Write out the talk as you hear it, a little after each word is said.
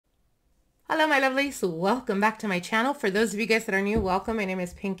Hello my lovelies, welcome back to my channel. For those of you guys that are new, welcome. My name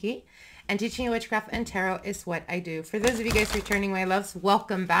is Pinky and teaching you witchcraft and tarot is what I do. For those of you guys returning, my loves,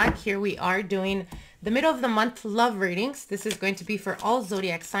 welcome back. Here we are doing the middle of the month love readings. This is going to be for all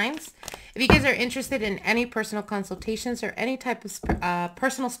zodiac signs. If you guys are interested in any personal consultations or any type of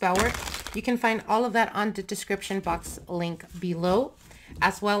personal spell work, you can find all of that on the description box link below,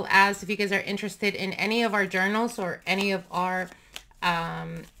 as well as if you guys are interested in any of our journals or any of our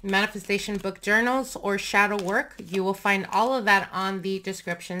manifestation book journals or shadow work, you will find all of that on the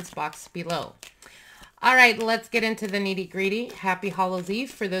descriptions box below. All right, let's get into the nitty gritty. Happy Hallows Eve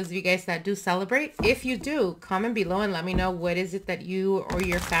for those of you guys that do celebrate. If you do, comment below and let me know what is it that you or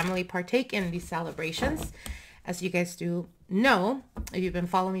your family partake in these celebrations. As you guys do know, if you've been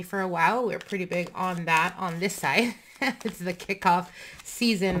following me for a while, we're pretty big on that on this side. It's the kickoff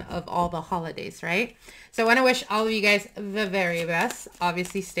season of all the holidays, right? So I want to wish all of you guys the very best.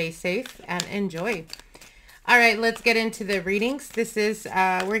 Obviously, stay safe and enjoy. All right, let's get into the readings. This is,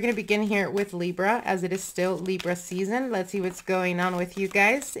 we're going to begin here with Libra, as it is still Libra season. Let's see what's going on with you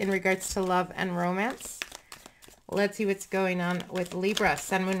guys in regards to love and romance. Let's see what's going on with Libra,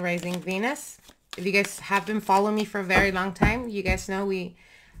 Sun, Moon, Rising, Venus. If you guys have been following me for a very long time, you guys know we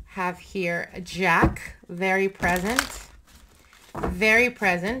have here a Jack, very present, very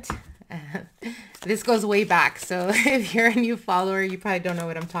present. This goes way back, so if you're a new follower, you probably don't know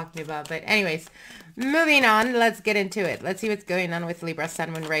what I'm talking about. But anyways, moving on, let's get into it. Let's see what's going on with Libra,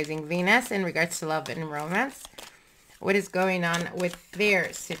 Sun, Moon, Rising, Venus in regards to love and romance. What is going on with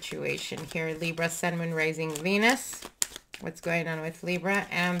their situation here? Libra, Sun, Moon, Rising, Venus. What's going on with Libra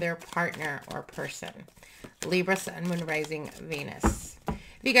and their partner or person? Libra, Sun, Moon, Rising, Venus.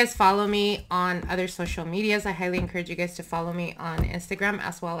 If you guys follow me on other social medias, I highly encourage you guys to follow me on Instagram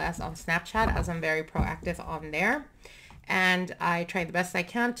as well as on Snapchat, as I'm very proactive on there. And I try the best I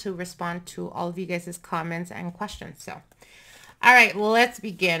can to respond to all of you guys' comments and questions. So, all right, well, let's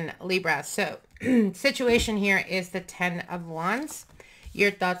begin, Libra. So, situation here is the 10 of Wands.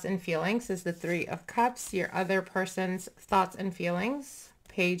 Your thoughts and feelings is the 3 of Cups. Your other person's thoughts and feelings,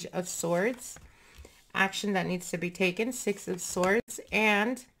 Page of Swords. Action that needs to be taken, 6 of Swords,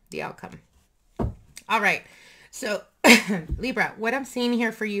 and the outcome. All right, so Libra, what I'm seeing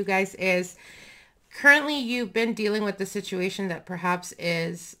here for you guys is currently you've been dealing with the situation that perhaps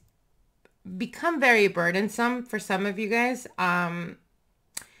is become very burdensome for some of you guys.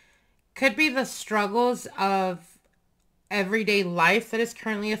 Could be the struggles of everyday life that is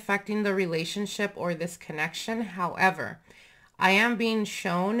currently affecting the relationship or this connection. However, I am being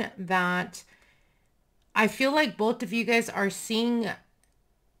shown that I feel like both of you guys are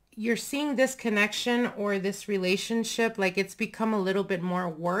you're seeing this connection or this relationship like it's become a little bit more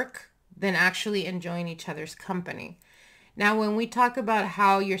work than actually enjoying each other's company. Now, when we talk about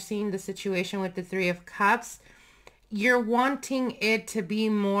how you're seeing the situation with the 3 of Cups, you're wanting it to be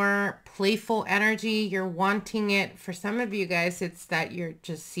more playful energy. You're wanting it, for some of you guys, it's that you're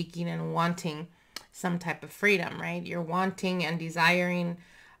just seeking and wanting some type of freedom, right? You're wanting and desiring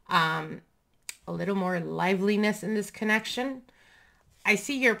a little more liveliness in this connection. I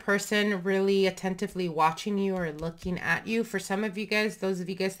see your person really attentively watching you or looking at you. For some of you guys, those of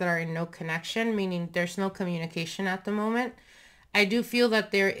you guys that are in no connection, meaning there's no communication at the moment, I do feel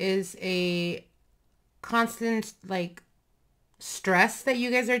that there is a constant like stress that you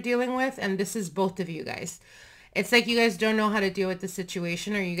guys are dealing with, and this is both of you guys. It's like you guys don't know how to deal with the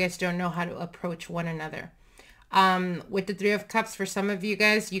situation, or you guys don't know how to approach one another. With the 3 of Cups, for some of you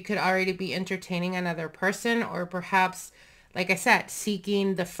guys, you could already be entertaining another person, or perhaps, like I said,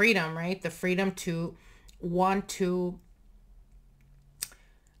 seeking the freedom, right? The freedom to want to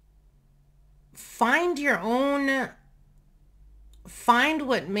find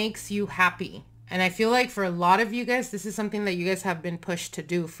what makes you happy. And I feel like for a lot of you guys, this is something that you guys have been pushed to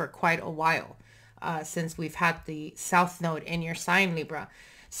do for quite a while, since we've had the South Node in your sign, Libra.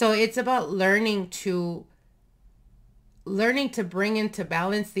 So it's about learning to bring into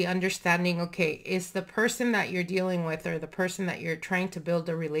balance the understanding, okay, is the person that you're dealing with or the person that you're trying to build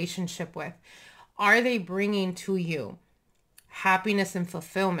a relationship with, are they bringing to you happiness and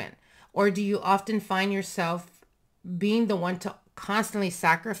fulfillment? Or do you often find yourself being the one to constantly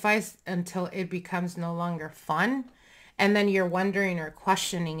sacrifice until it becomes no longer fun? And then you're wondering or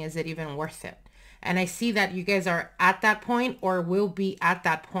questioning, is it even worth it? And I see that you guys are at that point or will be at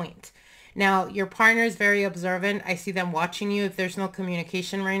that point. Now, your partner is very observant. I see them watching you. If there's no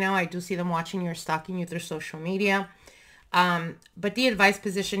communication right now, I do see them watching you or stalking you through social media. But the advice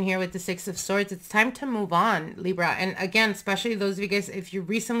position here with the 6 of Swords, it's time to move on, Libra. And again, especially those of you guys, if you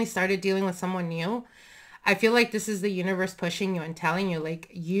recently started dealing with someone new, I feel like this is the universe pushing you and telling you, like,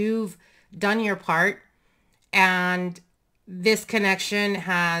 you've done your part, and this connection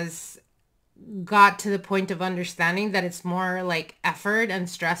has got to the point of understanding that it's more like effort and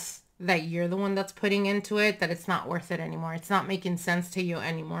stress that you're the one that's putting into it, that it's not worth it anymore. It's not making sense to you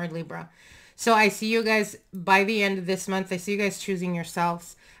anymore, Libra. So I see you guys by the end of this month. I see you guys choosing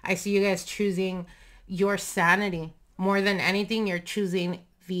yourselves. I see you guys choosing your sanity. More than anything, you're choosing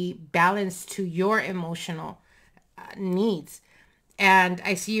the balance to your emotional needs. And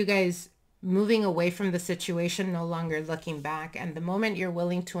I see you guys moving away from the situation, no longer looking back. And the moment you're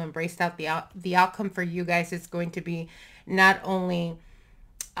willing to embrace that, the outcome for you guys is going to be not only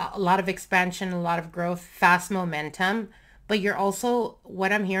a lot of expansion, a lot of growth, fast momentum, but you're also,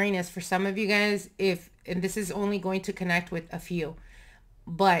 what I'm hearing is for some of you guys, and this is only going to connect with a few,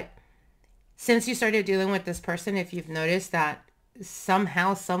 but since you started dealing with this person, if you've noticed that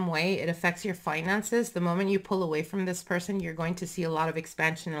somehow, some way it affects your finances, the moment you pull away from this person, you're going to see a lot of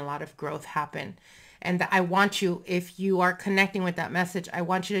expansion and a lot of growth happen. And I want you, if you are connecting with that message, I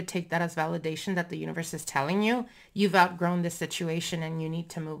want you to take that as validation that the universe is telling you you've outgrown this situation and you need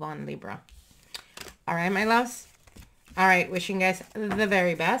to move on, Libra. All right, my loves. All right, wishing you guys the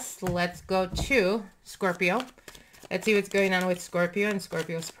very best. Let's go to Scorpio. Let's see what's going on with Scorpio and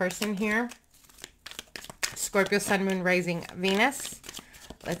Scorpio's person here. Scorpio, Sun, Moon, Rising, Venus.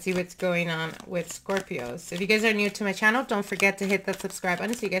 Let's see what's going on with Scorpios. If you guys are new to my channel, don't forget to hit that subscribe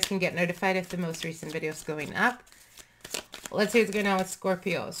button so you guys can get notified if the most recent video is going up. Let's see what's going on with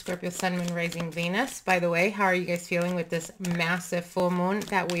Scorpio. Scorpio, Sun, Moon, Rising, Venus. By the way, how are you guys feeling with this massive full moon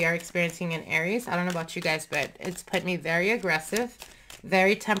that we are experiencing in Aries? I don't know about you guys, but it's put me very aggressive,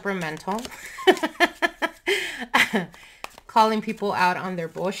 very temperamental. Calling people out on their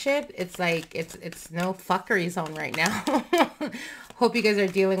bullshit. It's like, it's no fuckery zone right now. Hope you guys are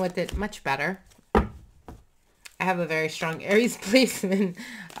dealing with it much better. I have a very strong Aries placement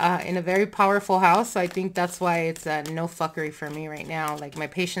in a very powerful house. So I think that's why it's no fuckery for me right now. Like my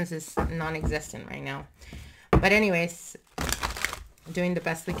patience is non-existent right now. But anyways, doing the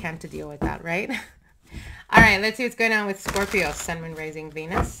best we can to deal with that, right? All right, let's see what's going on with Scorpio, Sun, Moon, Rising,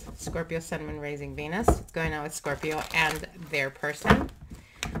 Venus. Scorpio, Sun, Moon, Rising, Venus. What's going on with Scorpio and their person?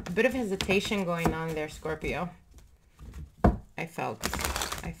 A bit of hesitation going on there, Scorpio. I felt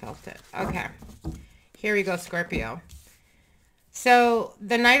it. Okay, here we go, Scorpio. So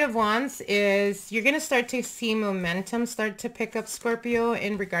the Knight of Wands is, you're going to start to see momentum start to pick up, Scorpio,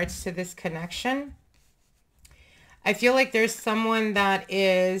 in regards to this connection. I feel like there's someone that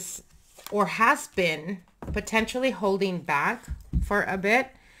is or has been potentially holding back for a bit.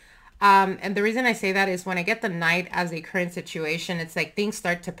 And the reason I say that is when I get the Knight as a current situation, it's like things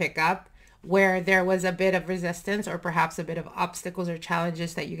start to pick up where there was a bit of resistance or perhaps a bit of obstacles or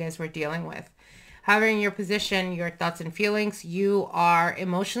challenges that you guys were dealing with. However, in your position, your thoughts and feelings, you are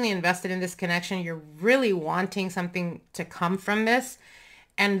emotionally invested in this connection. You're really wanting something to come from this.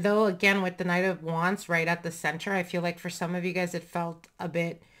 And though, again, with the Knight of Wands right at the center, I feel like for some of you guys, it felt a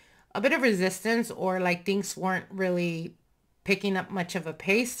bit of resistance or like things weren't really picking up much of a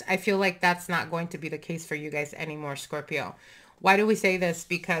pace. I feel like that's not going to be the case for you guys anymore, Scorpio. Why do we say this?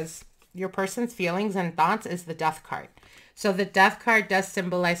 Because your person's feelings and thoughts is the Death card. So the Death card does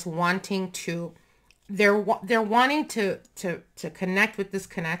symbolize wanting to, they're wanting to connect with this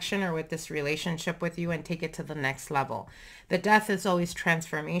connection or with this relationship with you and take it to the next level. The Death is always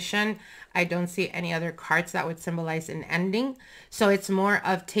transformation. I don't see any other cards that would symbolize an ending. So it's more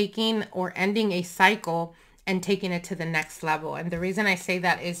of taking or ending a cycle and taking it to the next level. And the reason I say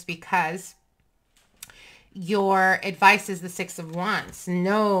that is because your advice is the Six of Wands.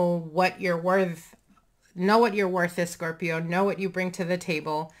 Know what you're worth. Know what your worth is, Scorpio. Know what you bring to the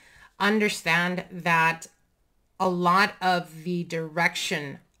table. Understand that a lot of the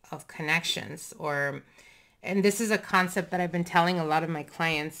direction of connections, and this is a concept that I've been telling a lot of my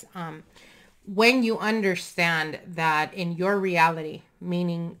clients, when you understand that in your reality,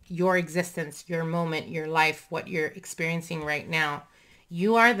 meaning your existence, your moment, your life, what you're experiencing right now,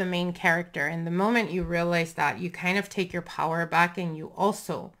 you are the main character. And the moment you realize that, you kind of take your power back and you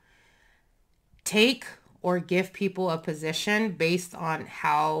also take or give people a position based on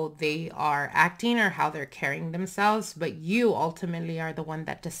how they are acting or how they're carrying themselves. But you ultimately are the one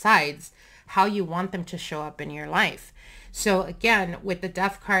that decides how you want them to show up in your life. So again, with the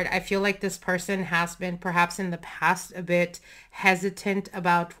Death card, I feel like this person has been perhaps in the past a bit hesitant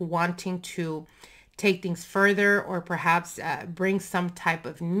about wanting to take things further or perhaps bring some type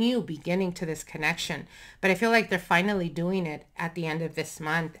of new beginning to this connection. But I feel like they're finally doing it at the end of this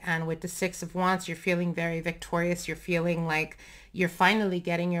month. And with the Six of Wands, you're feeling very victorious. You're feeling like you're finally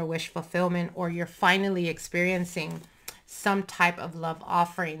getting your wish fulfillment, or you're finally experiencing some type of love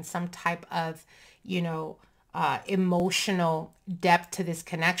offering, some type of, you know, emotional depth to this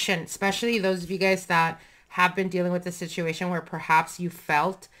connection, especially those of you guys that have been dealing with a situation where perhaps you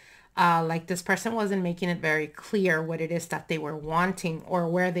felt like this person wasn't making it very clear what it is that they were wanting or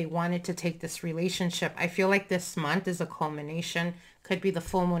where they wanted to take this relationship. I feel like this month is a culmination, could be the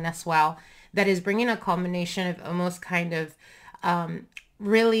full moon as well, that is bringing a culmination of almost kind of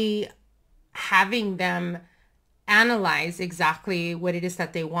really having them analyze exactly what it is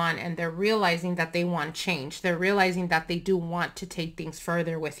that they want, and they're realizing that they want change. They're realizing that they do want to take things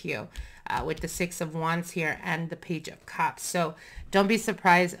further with you, with the Six of Wands here and the Page of Cups. So don't be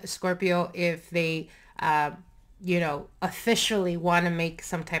surprised, Scorpio, if they you know, officially want to make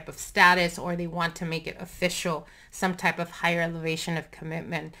some type of status, or they want to make it official, some type of higher elevation of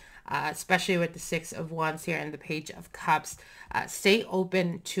commitment, especially with the Six of Wands here and the Page of Cups. Stay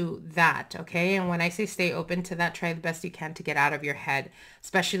open to that, okay? And when I say stay open to that, try the best you can to get out of your head,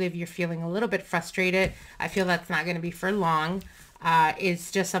 especially if you're feeling a little bit frustrated. I feel that's not going to be for long.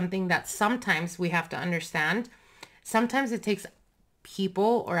 It's just something that sometimes we have to understand. Sometimes it takes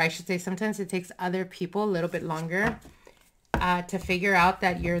people, or I should say sometimes it takes other people a little bit longer to figure out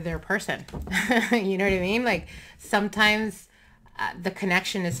that you're their person. You know what I mean? Like sometimes the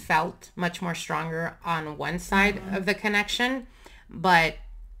connection is felt much more stronger on one side of the connection, but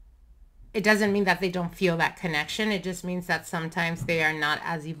it doesn't mean that they don't feel that connection. It just means that sometimes they are not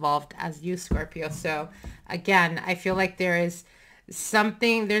as evolved as you, Scorpio. So again, I feel like there's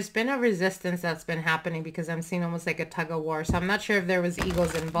been a resistance that's been happening, because I'm seeing almost like a tug of war. So I'm not sure if there was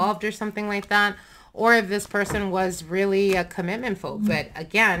egos involved or something like that, or if this person was really a commitment phobe. But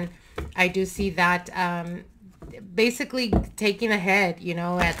again, I do see that basically taking ahead, you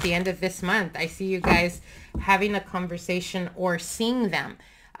know, at the end of this month. I see you guys having a conversation or seeing them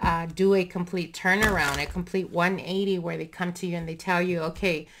do a complete turnaround, a complete 180, where they come to you and they tell you,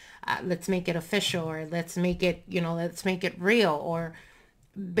 okay, let's make it official, or let's make it, you know, let's make it real. Or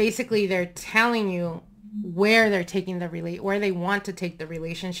basically they're telling you where they're taking where they want to take the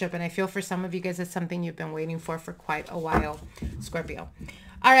relationship. And I feel for some of you guys, it's something you've been waiting for quite a while, Scorpio.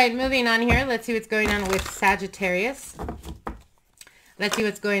 All right, moving on here. Let's see what's going on with Sagittarius. Let's see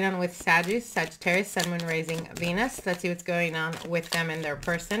what's going on with Sagittarius, Sun, Moon, Rising, Venus. Let's see what's going on with them and their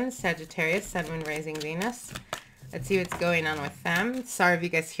person. Sagittarius, Sun, Moon, Rising, Venus. Let's see what's going on with them. Sorry if you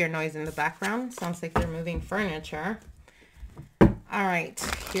guys hear noise in the background. Sounds like they're moving furniture. All right,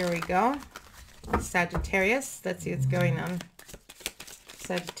 here we go. Sagittarius. Let's see what's going on.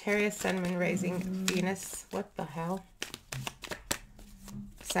 Sagittarius, Sun, Moon, Rising, Venus. What the hell?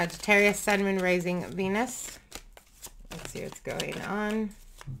 Sagittarius, Sun, Moon, Rising, Venus. Let's see what's going on.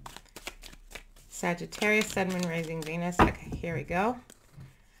 Sagittarius, Sun, Moon, Rising, Venus. Okay, here we go.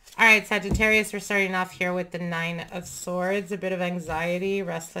 All right, Sagittarius, we're starting off here with the Nine of Swords. A bit of anxiety,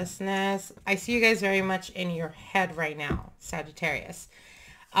 restlessness. I see you guys very much in your head right now, Sagittarius.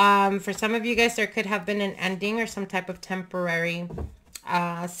 For some of you guys, there could have been an ending or some type of temporary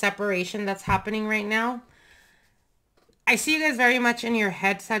separation that's happening right now. I see you guys very much in your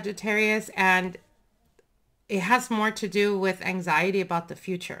head, Sagittarius, and it has more to do with anxiety about the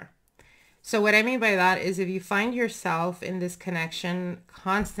future. So what I mean by that is, if you find yourself in this connection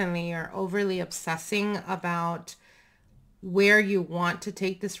constantly or overly obsessing about where you want to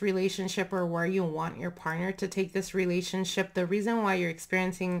take this relationship or where you want your partner to take this relationship, the reason why you're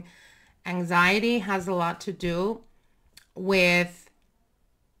experiencing anxiety has a lot to do with,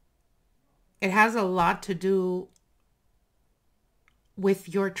 it has a lot to do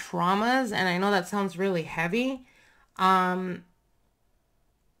with your traumas. And I know that sounds really heavy, but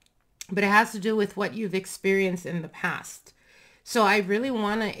it has to do with what you've experienced in the past. So I really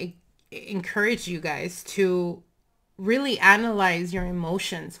want to encourage you guys to really analyze your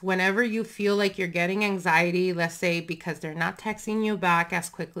emotions whenever you feel like you're getting anxiety, let's say because they're not texting you back as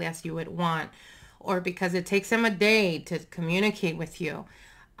quickly as you would want, or because it takes them a day to communicate with you.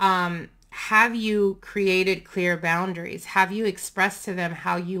 Have you created clear boundaries? Have you expressed to them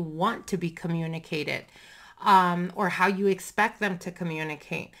how you want to be communicated, or how you expect them to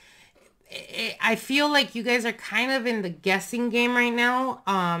communicate? I feel like you guys are kind of in the guessing game right now.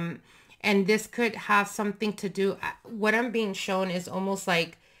 And this could have something to do, what I'm being shown is almost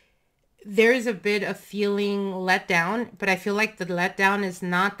like there's a bit of feeling let down, but I feel like the letdown is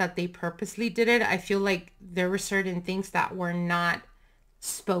not that they purposely did it. I feel like there were certain things that were not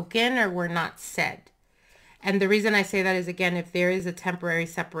spoken or were not said. And the reason I say that is, again, if there is a temporary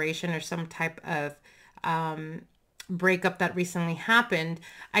separation or some type of breakup that recently happened,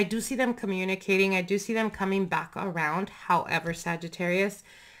 I do see them communicating. I do see them coming back around. However, Sagittarius,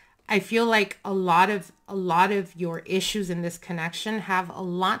 I feel like a lot of your issues in this connection have a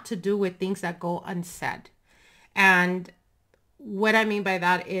lot to do with things that go unsaid. And what I mean by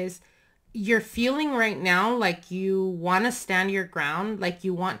that is you're feeling right now like you want to stand your ground, like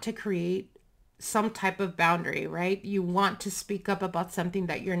you want to create some type of boundary, right? You want to speak up about something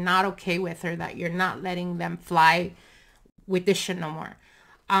that you're not okay with, or that you're not letting them fly with this shit no more.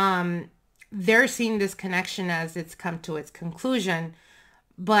 They're seeing this connection as it's come to its conclusion.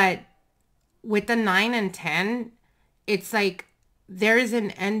 But with the 9 and 10, it's like there is an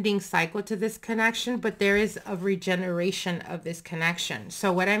ending cycle to this connection, but there is a regeneration of this connection.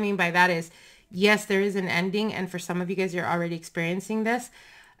 So what I mean by that is, yes, there is an ending. And for some of you guys, you're already experiencing this.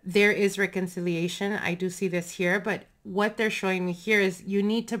 There is reconciliation. I do see this here. But what they're showing me here is you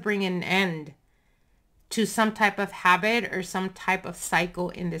need to bring an end to some type of habit or some type of cycle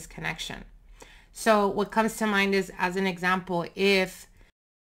in this connection. So what comes to mind is, as an example, if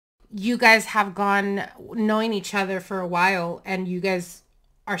you guys have gone knowing each other for a while and you guys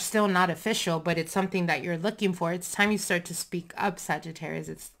are still not official, but it's something that you're looking for, it's time you start to speak up, Sagittarius.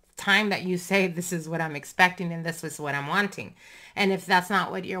 It's time that you say, this is what I'm expecting and this is what I'm wanting. And if that's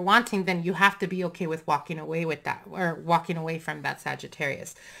not what you're wanting, then you have to be okay with walking away with that, or walking away from that,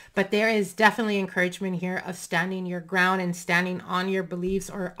 Sagittarius. But there is definitely encouragement here of standing your ground and standing on your beliefs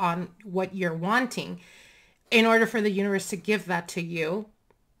or on what you're wanting. In order for the universe to give that to you,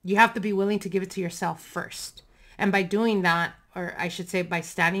 you have to be willing to give it to yourself first. And by doing that, or I should say by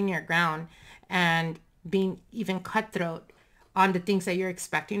standing your ground and being even cutthroat on the things that you're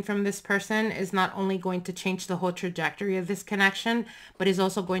expecting from this person, is not only going to change the whole trajectory of this connection, but is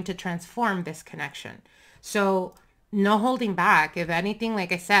also going to transform this connection. So no holding back. If anything,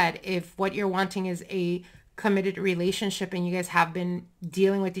 like I said, if what you're wanting is a committed relationship and you guys have been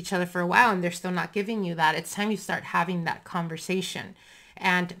dealing with each other for a while and they're still not giving you that, it's time you start having that conversation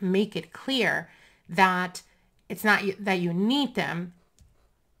and make it clear that it's not that you need them,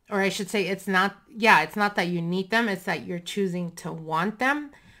 or I should say it's not that you need them, it's that you're choosing to want them.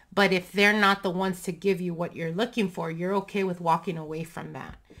 But if they're not the ones to give you what you're looking for, you're okay with walking away from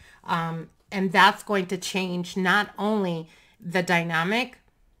that. And that's going to change not only the dynamic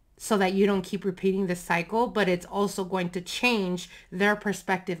so that you don't keep repeating the cycle, but it's also going to change their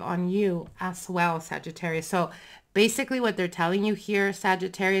perspective on you as well, Sagittarius. So basically what they're telling you here,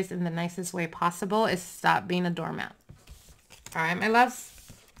 Sagittarius, in the nicest way possible, is stop being a doormat. All right, my loves.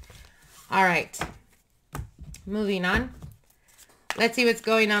 All right, moving on. Let's see what's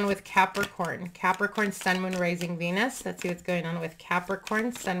going on with Capricorn. Capricorn, Sun, Moon, Rising, Venus. Let's see what's going on with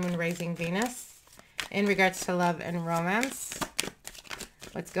Capricorn, Sun, Moon, Rising, Venus in regards to love and romance.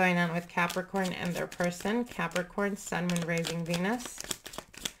 What's going on with Capricorn and their person? Capricorn, Sun, Moon, Rising, Venus.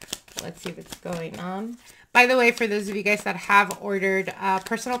 Let's see what's going on. By the way, for those of you guys that have ordered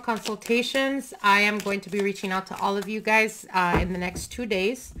personal consultations, I am going to be reaching out to all of you guys in the next 2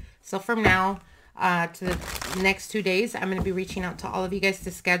 days. So from now to the next 2 days, I'm going to be reaching out to all of you guys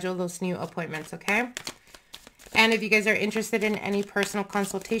to schedule those new appointments, okay? And if you guys are interested in any personal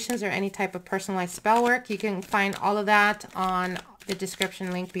consultations or any type of personalized spell work, you can find all of that on the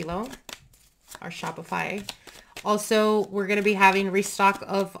description link below, our Shopify. Also, we're going to be having restock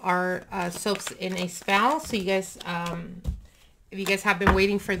of our soaps in a spell. So you guys, if you guys have been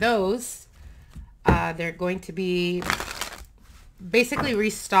waiting for those, they're going to be basically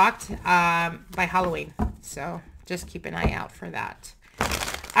restocked by Halloween. So just keep an eye out for that.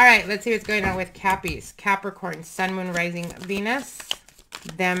 All right, let's see what's going on with Cappies. Capricorn, Sun, Moon, Rising, Venus,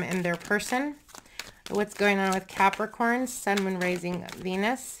 them and their person. What's going on with Capricorn, Sun, Moon, Rising,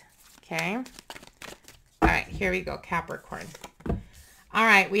 Venus? Okay. All right, here we go, Capricorn. All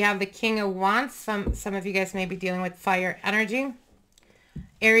right, we have the King of Wands. Some of you guys may be dealing with fire energy.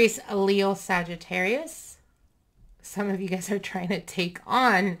 Aries, Leo, Sagittarius. Some of you guys are trying to take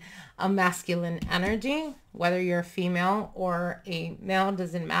on a masculine energy, whether you're a female or a male,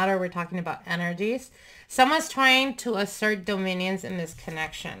 doesn't matter. We're talking about energies. Someone's trying to assert dominions in this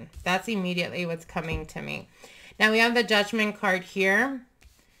connection. That's immediately what's coming to me. Now we have the Judgment card here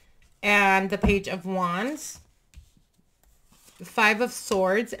and the Page of Wands, the Five of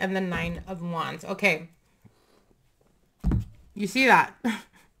Swords, and the Nine of Wands. Okay. You see that?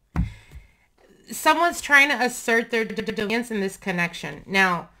 Someone's trying to assert their dominance in this connection.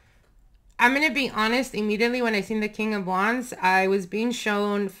 Now, I'm going to be honest, immediately when I seen the King of Wands, I was being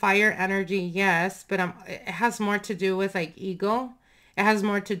shown fire energy, yes, but it has more to do with like ego. It has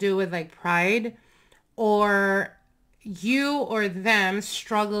more to do with like pride, or you or them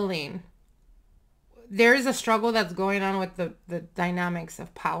struggling. There is a struggle that's going on with the dynamics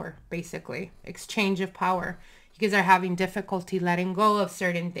of power, basically. Exchange of power. You guys are having difficulty letting go of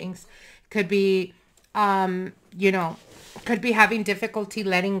certain things. Could be, you know, could be having difficulty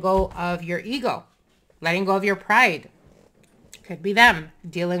letting go of your ego, letting go of your pride. Could be them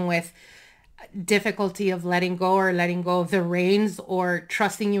dealing with difficulty of letting go or letting go of the reins or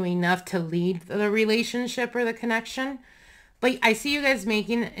trusting you enough to lead the relationship or the connection. But I see you guys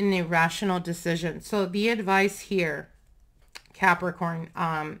making an irrational decision. So the advice here, Capricorn,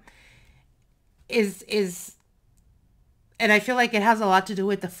 is, and I feel like it has a lot to do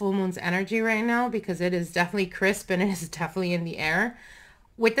with the full moon's energy right now, because it is definitely crisp and it is definitely in the air.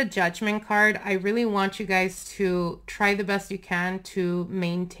 With the Judgment card, I really want you guys to try the best you can to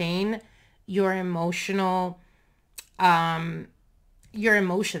maintain your emotional, your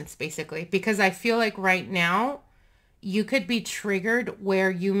emotions, basically, because I feel like right now you could be triggered where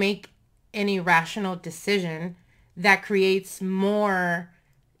you make an irrational decision that creates more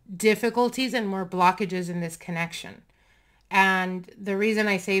difficulties and more blockages in this connection. And the reason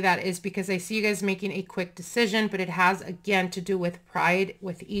I say that is because I see you guys making a quick decision, but it has, again, to do with pride,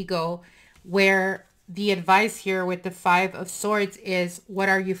 with ego, where the advice here with the 5 of Swords is, what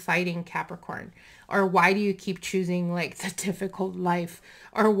are you fighting, Capricorn? Or why do you keep choosing like the difficult life?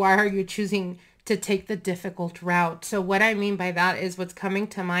 Or why are you choosing to take the difficult route? So what I mean by that is, what's coming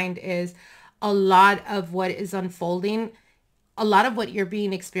to mind is a lot of what is unfolding, a lot of what you're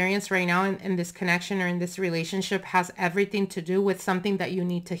being experienced right now in this connection or in this relationship has everything to do with something that you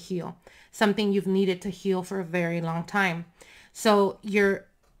need to heal, something you've needed to heal for a very long time. So you're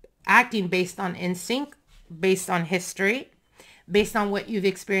acting based on instinct, based on history, based on what you've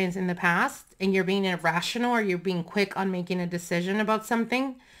experienced in the past, and you're being irrational or you're being quick on making a decision about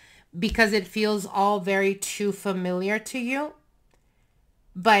something because it feels all very too familiar to you.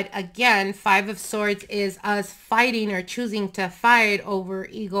 But again, 5 of Swords is us fighting or choosing to fight over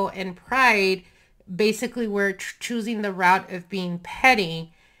ego and pride. Basically, we're choosing the route of being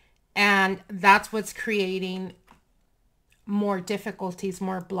petty, and that's what's creating more difficulties,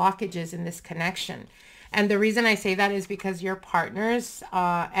 more blockages in this connection. And the reason I say that is because your partner's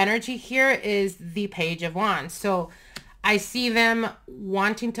energy here is the Page of Wands. So I see them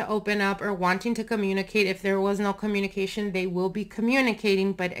wanting to open up or wanting to communicate. If there was no communication, they will be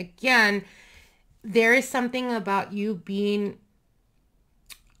communicating. But again, there is something about you being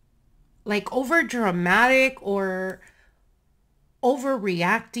like over dramatic or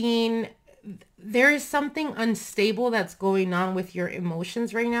overreacting. There is something unstable that's going on with your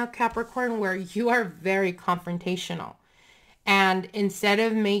emotions right now, Capricorn, where you are very confrontational. And instead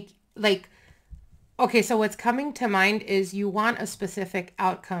of okay, so what's coming to mind is you want a specific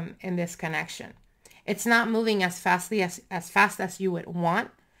outcome in this connection. It's not moving as fast as you would want.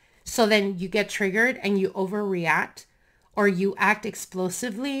 So then you get triggered and you overreact, or you act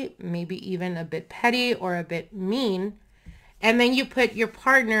explosively, maybe even a bit petty or a bit mean. And then you put your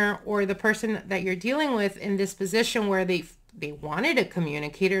partner or the person that you're dealing with in this position where they wanted to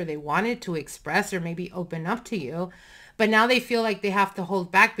communicate or they wanted to express or maybe open up to you. But now they feel like they have to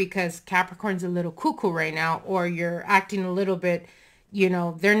hold back because Capricorn's a little cuckoo right now, or you're acting a little bit, you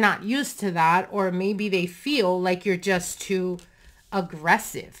know, they're not used to that, or maybe they feel like you're just too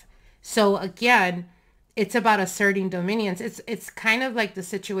aggressive. So again, it's about asserting dominion. It's kind of like the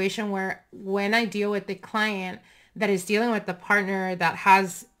situation where when I deal with the client that is dealing with the partner that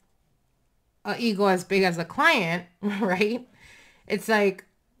has an ego as big as the client, right? It's like,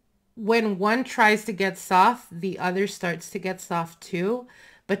 when one tries to get soft, the other starts to get soft too.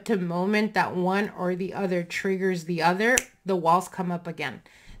 But the moment that one or the other triggers the other, the walls come up again.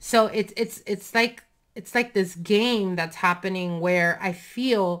 So it's like this game that's happening where I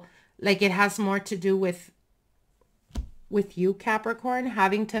feel like it has more to do with you, Capricorn,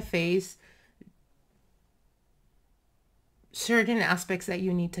 having to face certain aspects that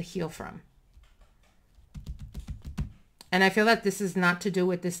you need to heal from. And I feel that this is not to do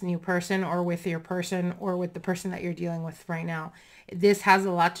with this new person or with your person or with the person that you're dealing with right now. This has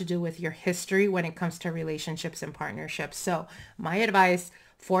a lot to do with your history when it comes to relationships and partnerships. So my advice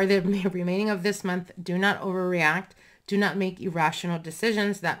for the remaining of this month, do not overreact. Do not make irrational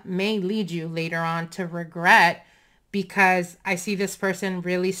decisions that may lead you later on to regret, because I see this person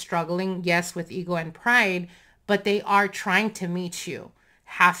really struggling, yes, with ego and pride, but they are trying to meet you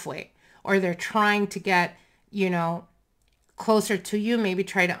halfway, or they're trying to get, you know, closer to you, maybe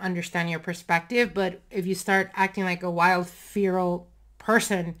try to understand your perspective. But if you start acting like a wild, feral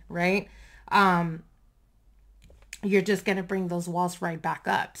person, right, you're just going to bring those walls right back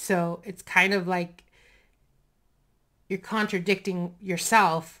up. So it's kind of like you're contradicting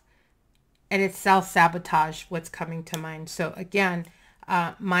yourself, and it's self-sabotage what's coming to mind. So again,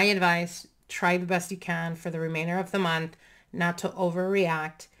 my advice, try the best you can for the remainder of the month not to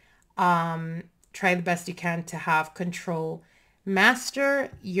overreact. Try the best you can to have control. Master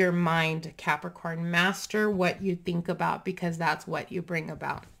your mind, Capricorn. Master what you think about, because that's what you bring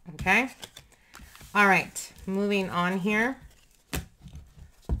about. Okay. All right. Moving on here.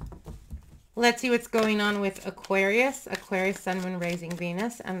 Let's see what's going on with Aquarius. Aquarius, Sun, Moon, Rising,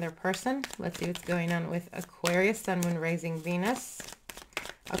 Venus, and their person. Let's see what's going on with Aquarius, Sun, Moon, Rising, Venus.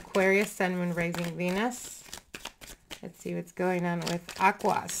 Aquarius, Sun, Moon, Rising, Venus. Let's see what's going on with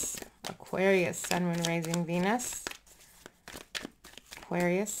Aquas. Aquarius, Sun, Moon, Rising, Venus.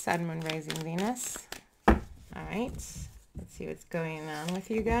 Aquarius, Sun, Moon, Rising, Venus. All right. Let's see what's going on with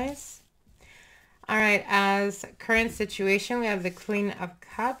you guys. All right. As current situation, we have the Queen of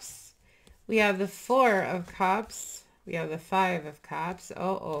Cups. We have the Four of Cups. We have the Five of Cups.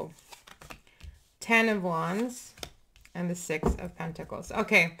 Uh-oh. 10 of Wands. And the Six of Pentacles.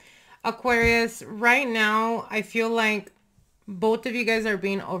 Okay. Aquarius, right now, I feel like both of you guys are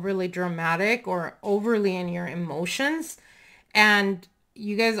being overly dramatic or overly in your emotions. And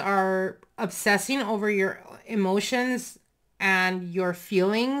you guys are obsessing over your emotions and your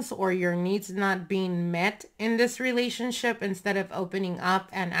feelings or your needs not being met in this relationship instead of opening up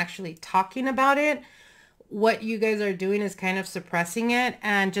and actually talking about it. What you guys are doing is kind of suppressing it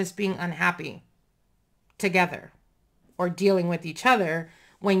and just being unhappy together or dealing with each other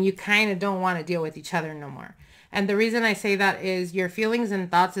when you kind of don't want to deal with each other no more. And the reason I say that is your feelings and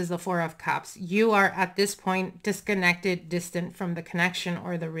thoughts is the Four of Cups. You are at this point disconnected, distant from the connection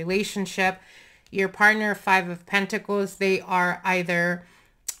or the relationship. Your partner, Five of Pentacles, they are either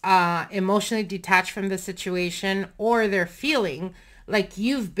emotionally detached from the situation, or they're feeling like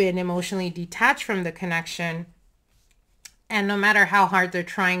you've been emotionally detached from the connection. And no matter how hard they're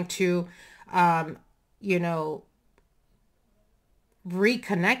trying to, you know,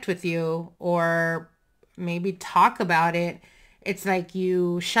 reconnect with you or maybe talk about it, it's like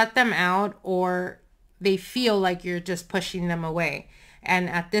you shut them out or they feel like you're just pushing them away. And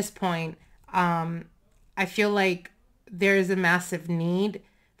at this point, I feel like there is a massive need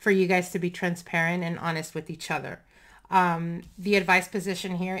for you guys to be transparent and honest with each other. The advice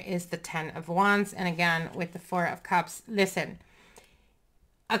position here is the 10 of Wands. And again, with the Four of Cups, listen,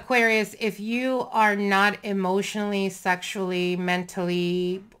 Aquarius, if you are not emotionally, sexually,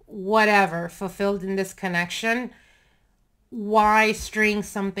 mentally, whatever, fulfilled in this connection, why string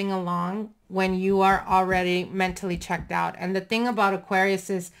something along when you are already mentally checked out? And the thing about Aquarius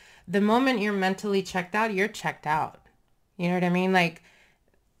is the moment you're mentally checked out, you're checked out. You know what I mean? Like,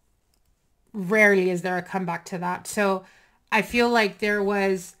 rarely is there a comeback to that. So I feel like there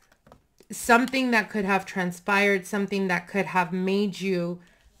was something that could have transpired, something that could have made you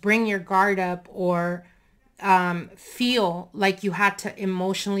bring your guard up or feel like you had to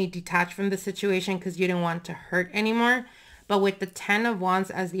emotionally detach from the situation because you didn't want to hurt anymore. But with the 10 of Wands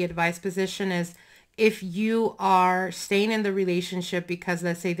as the advice position is, if you are staying in the relationship because,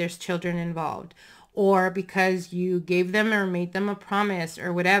 let's say, there's children involved, or because you gave them or made them a promise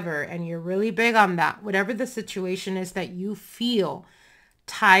or whatever, and you're really big on that, whatever the situation is that you feel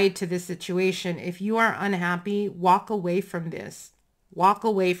tied to this situation, if you are unhappy, walk away from this. Walk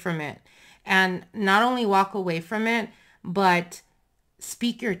away from it. And not only walk away from it, but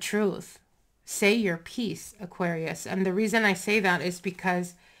speak your truth. Say your piece, Aquarius. And the reason I say that is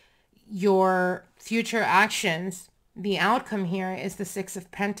because your future actions, the outcome here is the Six of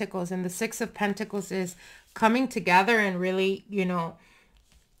Pentacles. And the Six of Pentacles is coming together and really, you know,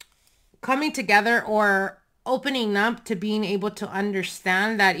 coming together or opening up to being able to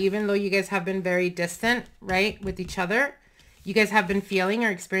understand that even though you guys have been very distant, right, with each other, you guys have been feeling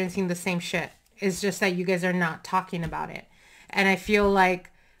or experiencing the same shit. It's just that you guys are not talking about it. And I feel like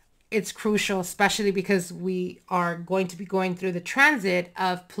it's crucial, especially because we are going to be going through the transit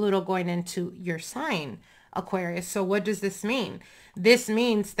of Pluto going into your sign, Aquarius. So what does this mean? This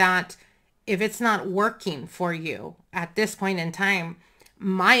means that if it's not working for you at this point in time,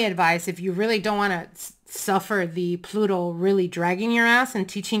 my advice, if you really don't want to suffer the Pluto really dragging your ass and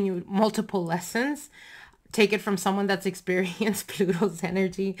teaching you multiple lessons, take it from someone that's experienced Pluto's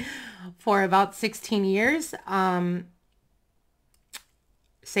energy for about 16 years.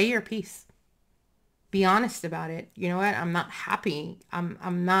 Say your piece. Be honest about it. You know what? I'm not happy.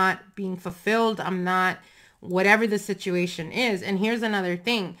 I'm not being fulfilled. I'm not, whatever the situation is. And here's another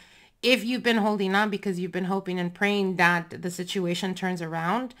thing. If you've been holding on because you've been hoping and praying that the situation turns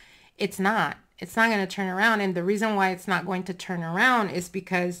around, it's not. It's not going to turn around. And the reason why it's not going to turn around is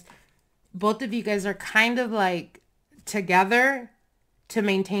because both of you guys are kind of like together to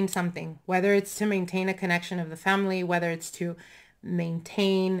maintain something, whether it's to maintain a connection of the family, whether it's to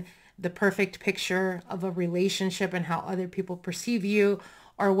maintain the perfect picture of a relationship and how other people perceive you,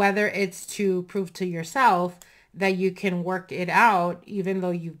 or whether it's to prove to yourself that you can work it out, even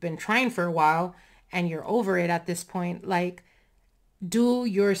though you've been trying for a while and you're over it at this point. Like, do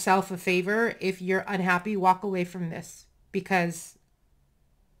yourself a favor. If you're unhappy, walk away from this, because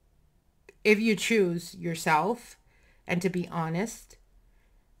if you choose yourself and to be honest,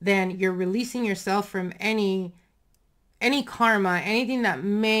 then you're releasing yourself from any karma, anything that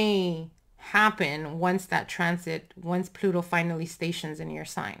may happen once that transit, once Pluto finally stations in your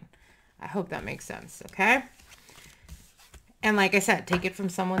sign. I hope that makes sense, okay? And like I said, take it from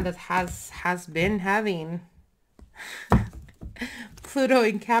someone that has been having Pluto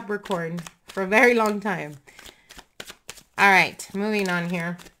in Capricorn for a very long time. All right, moving on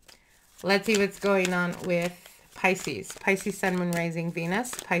here. Let's see what's going on with Pisces. Pisces, Sun, Moon, Rising,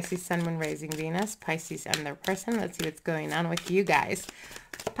 Venus. Pisces, Sun, Moon, Rising, Venus. Pisces and their person. Let's see what's going on with you guys.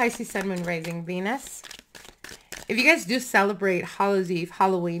 Pisces, Sun, Moon, Rising, Venus. If you guys do celebrate Hallows Eve,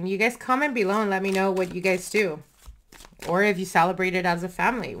 Halloween, you guys comment below and let me know what you guys do. Or if you celebrate it as a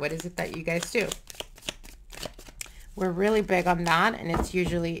family, what is it that you guys do? We're really big on that, and it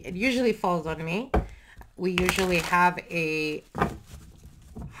usually falls on me. We usually have a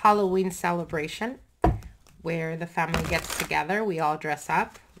Halloween celebration where the family gets together. We all dress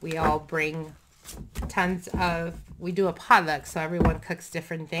up. We all bring we do a potluck, so everyone cooks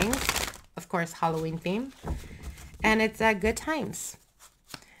different things. Of course, Halloween theme. And it's good times.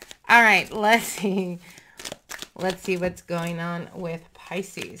 All right, let's see. Let's see what's going on with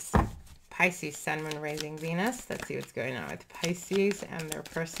Pisces. Pisces, Sun, Moon, Rising, Venus. Let's see what's going on with Pisces and their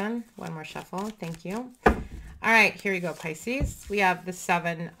person. One more shuffle. Thank you. All right, here we go, Pisces. We have the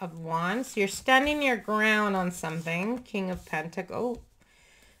 7 of Wands. You're standing your ground on something. King of Pentacles.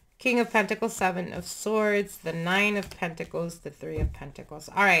 King of Pentacles, 7 of Swords, the 9 of Pentacles, the 3 of Pentacles.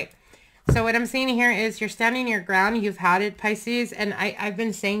 All right. So what I'm seeing here is you're standing your ground. You've had it, Pisces. And I've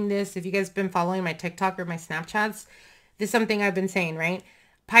been saying this. If you guys have been following my TikTok or my Snapchats, this is something I've been saying, right?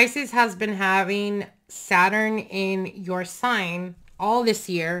 Pisces has been having Saturn in your sign all this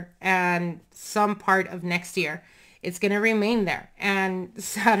year and some part of next year. It's going to remain there. And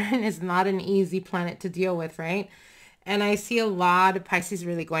Saturn is not an easy planet to deal with, right? And I see a lot of Pisces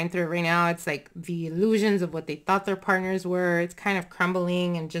really going through it right now. It's like the illusions of what they thought their partners were. It's kind of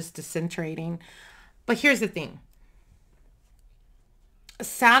crumbling and just disintegrating. But here's the thing.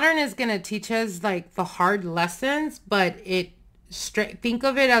 Saturn is going to teach us like the hard lessons, but think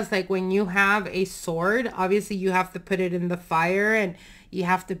of it as like when you have a sword, obviously you have to put it in the fire and you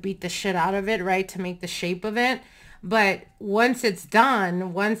have to beat the shit out of it, right? To make the shape of it. But once it's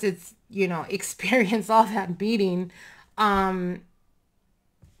done, once it's, you know, experience all that beating, it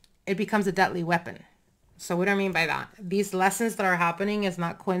becomes a deadly weapon. So what do I mean by that? These lessons that are happening is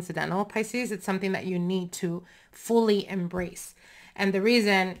not coincidental, Pisces. It's something that you need to fully embrace. And the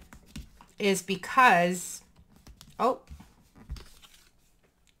reason is because,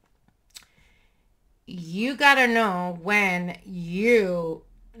 you got to know when you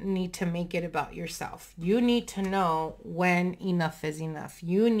need to make it about yourself. You need to know when enough is enough.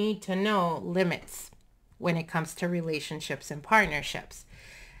 You need to know limits when it comes to relationships and partnerships.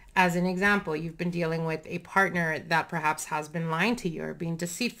 As an example, you've been dealing with a partner that perhaps has been lying to you or being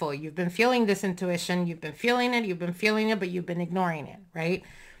deceitful. You've been feeling this intuition. You've been feeling it, but you've been ignoring it, right?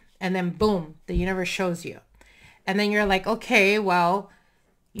 And then boom, the universe shows you. And then you're like, okay, well,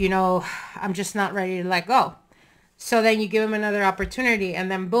 you know, I'm just not ready to let go. So then you give him another opportunity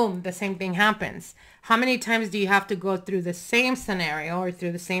and then boom, the same thing happens. How many times do you have to go through the same scenario or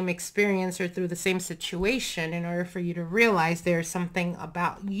through the same experience or through the same situation in order for you to realize there's something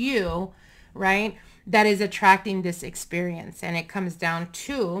about you, right, that is attracting this experience? And it comes down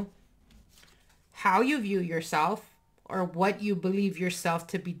to how you view yourself or what you believe yourself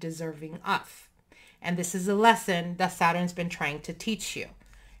to be deserving of. And this is a lesson that Saturn's been trying to teach you.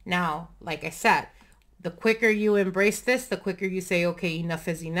 Now, like I said, the quicker you embrace this, the quicker you say, okay, enough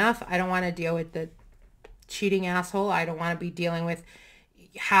is enough. I don't want to deal with the cheating asshole. I don't want to be dealing with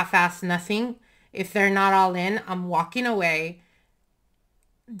half-ass nothing. If they're not all in, I'm walking away.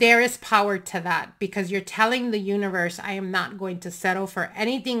 There is power to that because you're telling the universe, I am not going to settle for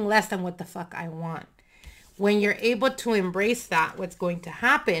anything less than what the fuck I want. When you're able to embrace that, what's going to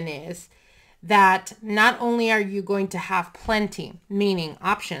happen is that not only are you going to have plenty, meaning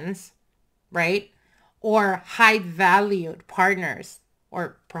options, right? Or high valued partners,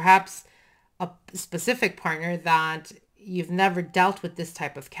 or perhaps a specific partner that you've never dealt with this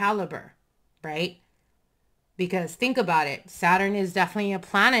type of caliber, right? Because think about it. Saturn is definitely a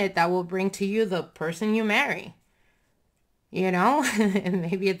planet that will bring to you the person you marry. you know, and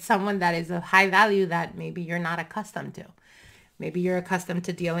maybe it's someone that is of high value that maybe you're not accustomed to. Maybe you're accustomed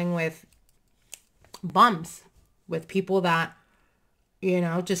to dealing with bums, with people that, you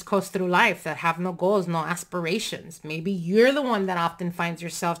know, just coast through life, that have no goals, no aspirations. Maybe you're the one that often finds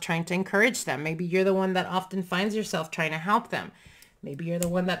yourself trying to encourage them. Maybe you're the one that often finds yourself trying to help them. Maybe you're the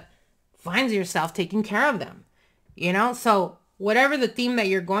one that finds yourself taking care of them, you know? So whatever the theme that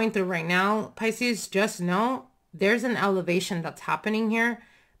you're going through right now, Pisces, just know there's an elevation that's happening here,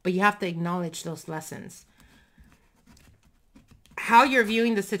 but you have to acknowledge those lessons. How you're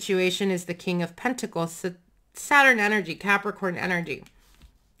viewing the situation is the King of Pentacles, Saturn energy, Capricorn energy.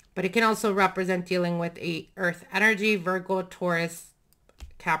 But it can also represent dealing with a Earth energy, Virgo, Taurus,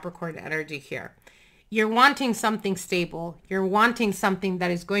 Capricorn energy here. You're wanting something stable. You're wanting something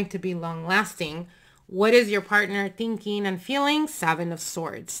that is going to be long lasting. What is your partner thinking and feeling? Seven of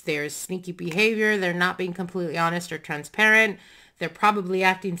Swords. There's sneaky behavior. They're not being completely honest or transparent. They're probably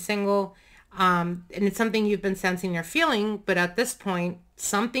acting single. And it's something you've been sensing or feeling, but at this point,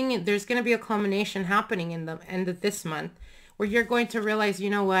 there's going to be a culmination happening in the end of this month where you're going to realize, you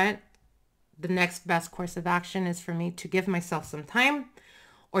know what? The next best course of action is for me to give myself some time,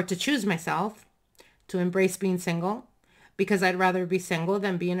 or to choose myself, to embrace being single, because I'd rather be single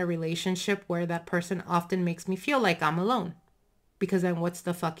than be in a relationship where that person often makes me feel like I'm alone. Because then what's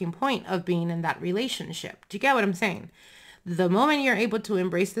the fucking point of being in that relationship? Do you get what I'm saying? The moment you're able to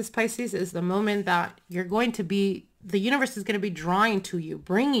embrace this, Pisces, is the moment that you're going to be, the universe is going to be drawing to you,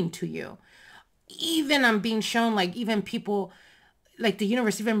 bringing to you. Even I'm being shown, like, even people, like the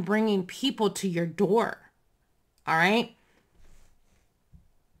universe even bringing people to your door. All right?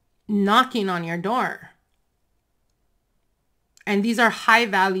 Knocking on your door. And these are high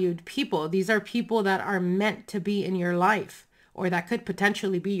valued people. These are people that are meant to be in your life, or that could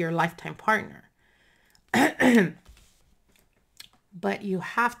potentially be your lifetime partner. But you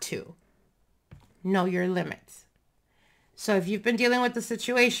have to know your limits. So if you've been dealing with the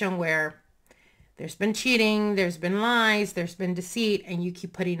situation where there's been cheating, there's been lies, there's been deceit, and you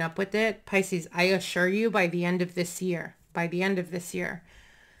keep putting up with it, Pisces, I assure you by the end of this year,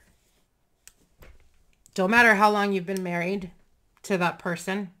 don't matter how long you've been married to that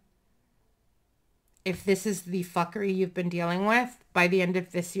person, if this is the fuckery you've been dealing with, by the end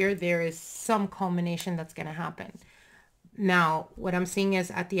of this year, there is some culmination that's going to happen. Now, what I'm seeing is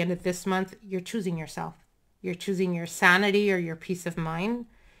at the end of this month, you're choosing yourself. You're choosing your sanity or your peace of mind,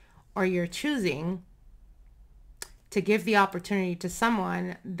 or you're choosing to give the opportunity to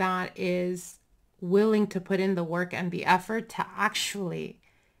someone that is willing to put in the work and the effort to actually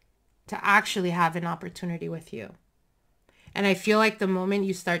have an opportunity with you. And I feel like the moment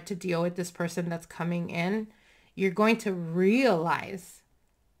you start to deal with this person that's coming in, you're going to realize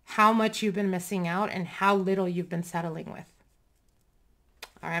how much you've been missing out and how little you've been settling with.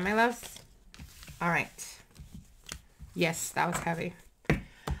 All right, my loves. All right. Yes, that was heavy.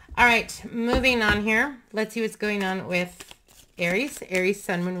 All right, moving on here. Let's see what's going on with Aries. Aries,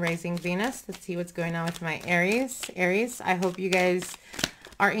 Sun, Moon, Rising, Venus. Let's see what's going on with my Aries. Aries, I hope you guys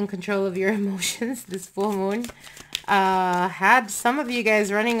are in control of your emotions this full moon. Had some of you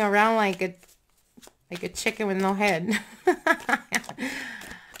guys running around like a chicken with no head.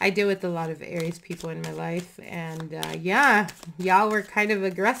 I deal with a lot of Aries people in my life, and yeah, y'all were kind of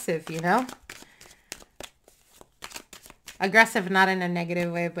aggressive, you know? Aggressive, not in a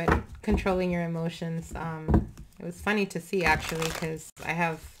negative way, but controlling your emotions. It was funny to see, actually, because I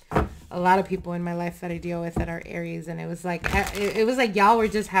have a lot of people in my life that I deal with that are Aries, and it was like y'all were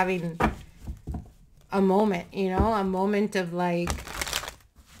just having a moment, you know, a moment of like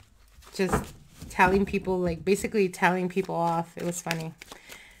just telling people, like basically telling people off. It was funny.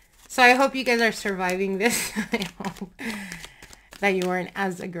 So I hope you guys are surviving this. I hope that you weren't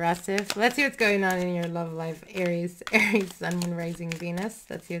as aggressive. Let's see what's going on in your love life, Aries. Aries, Sun, Moon, Rising, Venus.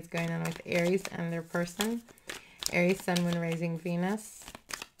 Let's see what's going on with Aries and their person. Aries, Sun, Moon, Rising, Venus.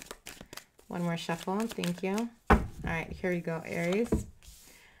 One more shuffle. Thank you. All right, here we go, Aries.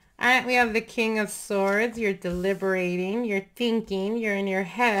 All right, we have the King of Swords. You're deliberating. You're thinking. You're in your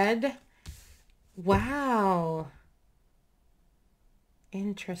head. Wow.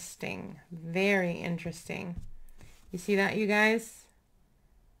 Interesting. Very interesting. You see that, you guys?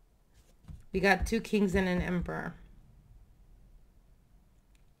 We got two kings and an emperor.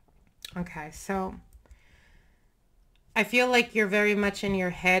 Okay, so I feel like you're very much in your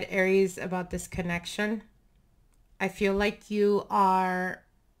head, Aries, about this connection. I feel like you are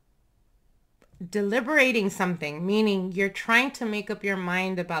deliberating something, meaning you're trying to make up your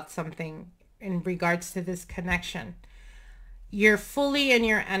mind about something in regards to this connection. you're fully in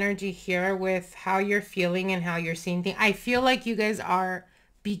your energy here with how you're feeling and how you're seeing things. I feel like you guys are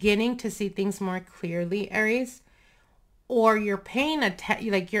beginning to see things more clearly, Aries, or you're paying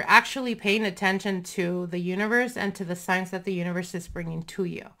attention, like you're actually paying attention to the universe and to the signs that the universe is bringing to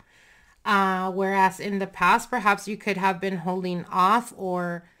you. Whereas in the past, perhaps you could have been holding off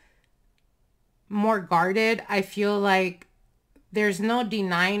or more guarded. I feel like there's no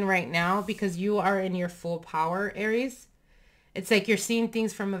denying right now because you are in your full power, Aries. It's like you're seeing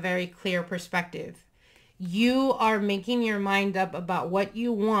things from a very clear perspective. You are making your mind up about what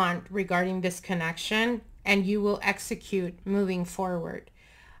you want regarding this connection, and you will execute moving forward.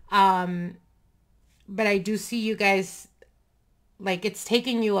 But I do see you guys, like it's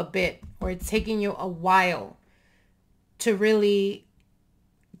taking you a bit, or it's taking you a while to really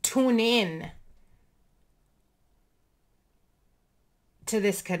tune in to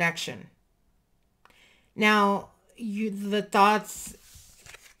this connection. Now, the thoughts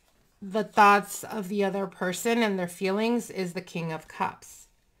of the other person and their feelings is the King of Cups.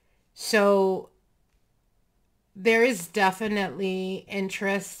 So there is definitely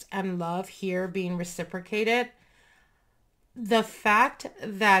interest and love here being reciprocated. The fact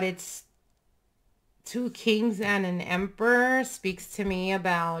that it's 2 kings and an emperor speaks to me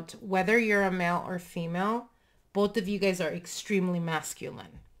about whether you're a male or female, both of you guys are extremely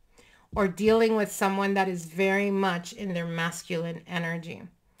masculine, or dealing with someone that is very much in their masculine energy.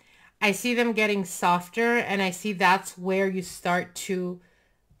 I see them getting softer, and I see that's where you start to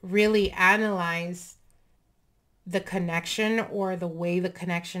really analyze the connection or the way the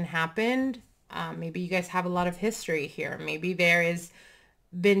connection happened. Maybe you guys have a lot of history here. Maybe there has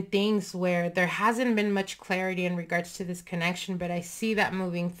been things where there hasn't been much clarity in regards to this connection, but I see that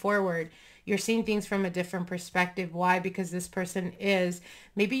moving forward. You're seeing things from a different perspective. Why? Because this person is,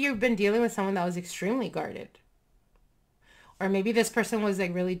 maybe you've been dealing with someone that was extremely guarded. Or maybe this person was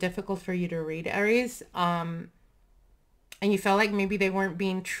like really difficult for you to read, Aries. And you felt like maybe they weren't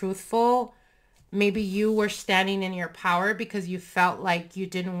being truthful. Maybe you were standing in your power because you felt like you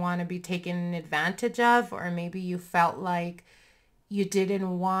didn't want to be taken advantage of. Or maybe you felt like you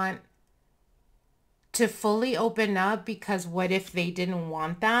didn't want to fully open up because what if they didn't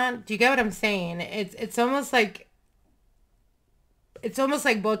want that? Do you get what I'm saying? It's almost like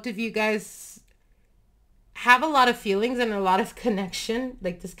both of you guys have a lot of feelings and a lot of connection.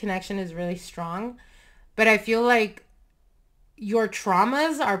 Like this connection is really strong, but I feel like your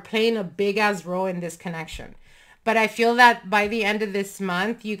traumas are playing a big ass role in this connection. But I feel that by the end of this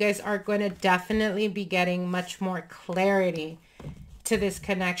month, you guys are going to definitely be getting much more clarity to this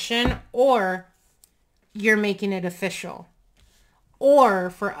connection, or you're making it official. Or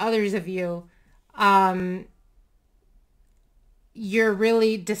for others of you, you're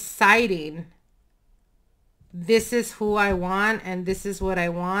really deciding this is who I want and this is what I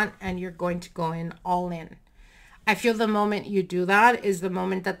want, and you're going to go in all in. I feel the moment you do that is the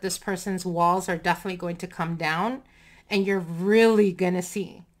moment that this person's walls are definitely going to come down, and you're really going to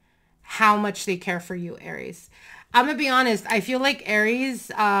see how much they care for you, Aries. I'm going to be honest. I feel like Aries,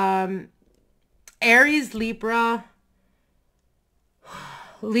 Libra,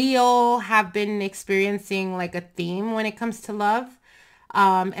 Leo have been experiencing like a theme when it comes to love.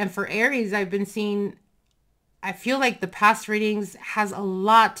 And for Aries, I've been seeing, I feel like the past readings has a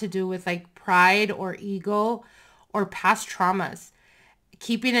lot to do with like pride or ego or past traumas.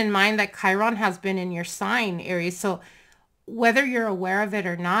 Keeping in mind that Chiron has been in your sign, Aries. So whether you're aware of it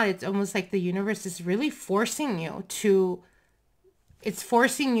or not, it's almost like the universe is really forcing you to, it's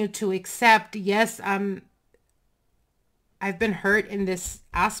forcing you to accept, yes, I've been hurt in this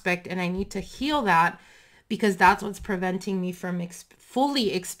aspect and I need to heal that, because that's what's preventing me from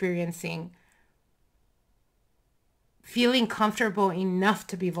fully experiencing feeling comfortable enough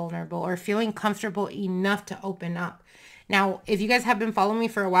to be vulnerable, or feeling comfortable enough to open up. Now, if you guys have been following me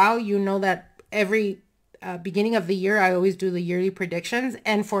for a while, you know that every beginning of the year, I always do the yearly predictions.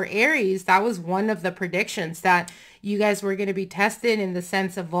 And for Aries, that was one of the predictions, that you guys were going to be tested in the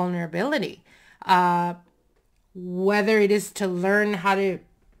sense of vulnerability. Whether it is to learn how to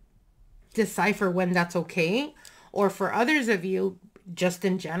decipher when that's okay, or for others of you, just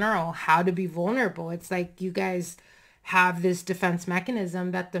in general, how to be vulnerable. It's like you guys have this defense mechanism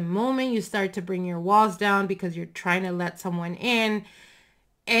that the moment you start to bring your walls down because you're trying to let someone in,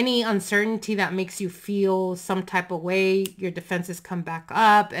 any uncertainty that makes you feel some type of way, your defenses come back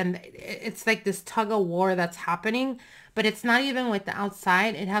up. And it's like this tug of war that's happening, but it's not even with the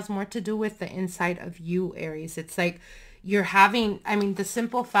outside. It has more to do with the inside of you, Aries. It's like you're having, I mean, the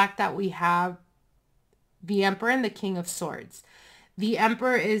simple fact that we have the Emperor and the King of Swords. The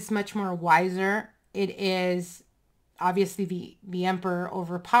Emperor is much more wiser. It is obviously the emperor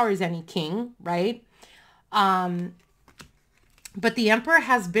overpowers any king, right? But the emperor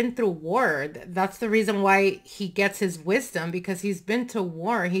has been through war. That's the reason why he gets his wisdom, because he's been to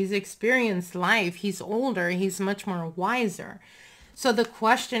war. He's experienced life. He's older. He's much more wiser. So the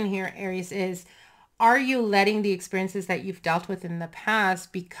question here, Aries, is, are you letting the experiences that you've dealt with in the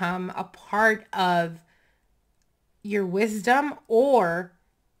past become a part of your wisdom, or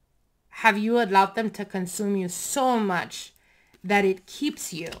have you allowed them to consume you so much that it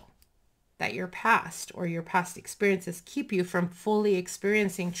keeps you, that your past or your past experiences keep you from fully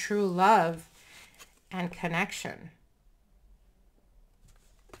experiencing true love and connection?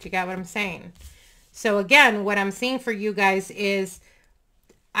 Do you get what I'm saying? So again, what I'm seeing for you guys is,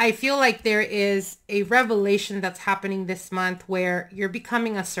 I feel like there is a revelation that's happening this month where you're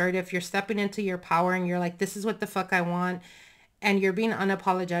becoming assertive. You're stepping into your power and you're like, this is what the fuck I want. And you're being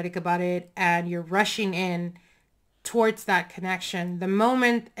unapologetic about it. And you're rushing in towards that connection. The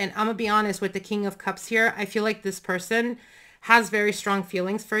moment, and I'm going to be honest with the King of Cups here, I feel like this person has very strong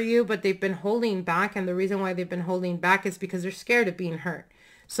feelings for you, but they've been holding back. And the reason why they've been holding back is because they're scared of being hurt.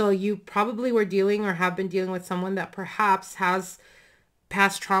 So you probably were dealing or have been dealing with someone that perhaps has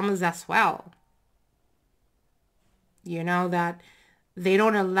past traumas as well. You know, that they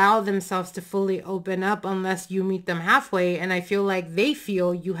don't allow themselves to fully open up unless you meet them halfway. And I feel like they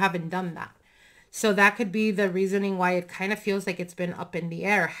feel you haven't done that. So that could be the reasoning why it kind of feels like it's been up in the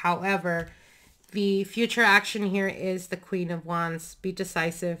air. However, the future action here is the Queen of Wands. Be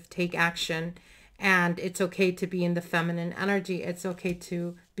decisive, take action. And it's okay to be in the feminine energy. It's okay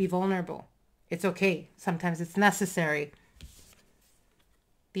to be vulnerable. It's okay. Sometimes it's necessary.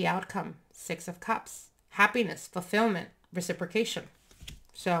 The outcome, 6 of Cups, happiness, fulfillment, reciprocation.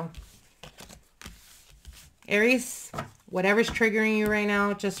 So, Aries, whatever's triggering you right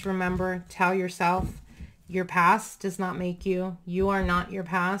now, just remember, tell yourself, your past does not make you. You are not your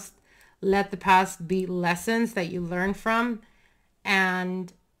past. Let the past be lessons that you learn from,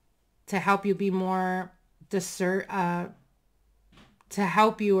 and to help you be more to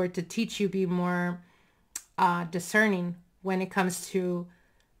help you or to teach you be more discerning when it comes to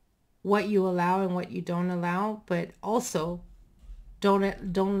what you allow and what you don't allow. But also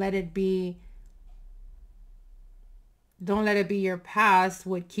don't let it be your past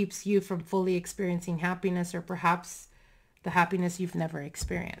what keeps you from fully experiencing happiness, or perhaps the happiness you've never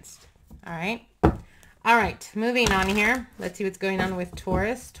experienced. All right, moving on here. Let's see what's going on with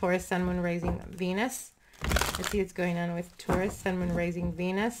Taurus, Sun, Moon, Rising, Venus. Let's see what's going on with Taurus, Sun, Moon, Rising,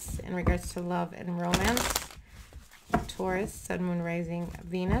 Venus in regards to love and romance. Taurus, Sun, Moon, Rising,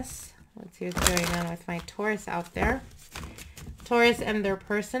 Venus. Let's see what's going on with my Taurus out there. Taurus and their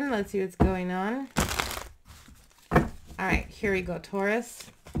person. Let's see what's going on. All right, here we go, Taurus.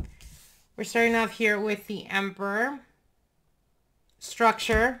 We're starting off here with the Emperor.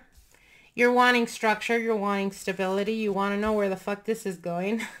 Structure. You're wanting structure. You're wanting stability. You want to know where the fuck this is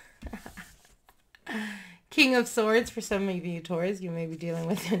going. King of Swords. For some of you Taurus, you may be dealing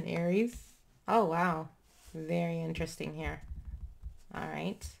with an Aries. Oh, wow. Very interesting here. All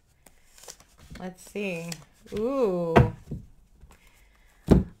right. Let's see. Ooh.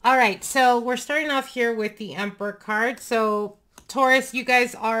 All right. So we're starting off here with the Emperor card. So Taurus, you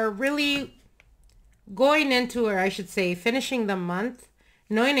guys are really going into, or I should say, finishing the month,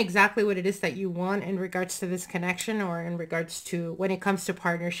 knowing exactly what it is that you want in regards to this connection, or in regards to when it comes to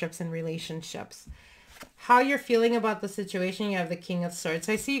partnerships and relationships. How you're feeling about the situation. You have the King of Swords.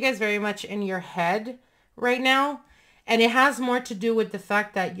 So I see you guys very much in your head right now, and it has more to do with the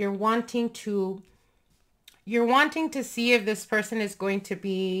fact that you're wanting to see if this person is going to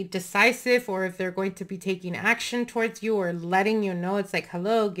be decisive, or if they're going to be taking action towards you, or letting you know. It's like,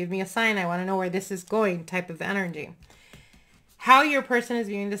 hello, give me a sign, I want to know where this is going type of energy. How your person is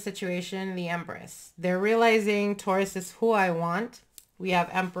viewing the situation, the Empress. They're realizing Taurus is who I want. We have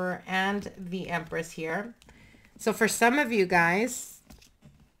Emperor and the Empress here. So for some of you guys,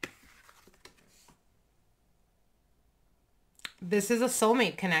 this is a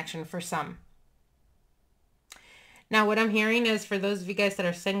soulmate connection for some. Now, what I'm hearing is, for those of you guys that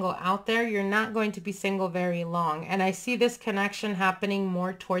are single out there, you're not going to be single very long. And I see this connection happening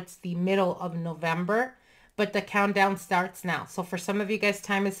more towards the middle of November, but the countdown starts now. So for some of you guys,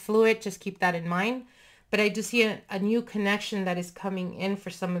 time is fluid. Just keep that in mind. But I do see a new connection that is coming in for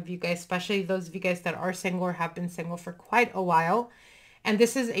some of you guys, especially those of you guys that are single or have been single for quite a while. And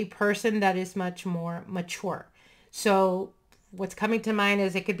this is a person that is much more mature. So what's coming to mind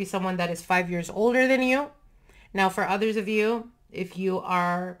is it could be someone that is 5 years older than you. Now, for others of you, if you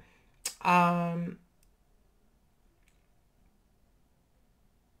are,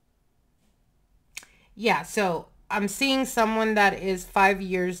 yeah, so I'm seeing someone that is 5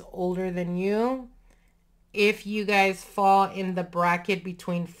 years older than you. If you guys fall in the bracket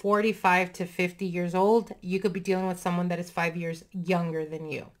between 45 to 50 years old, you could be dealing with someone that is 5 years younger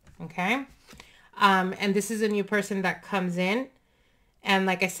than you. Okay. And this is a new person that comes in. And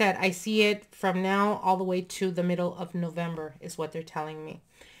like I said, I see it from now all the way to the middle of November is what they're telling me.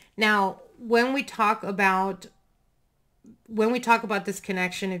 Now, when we talk about this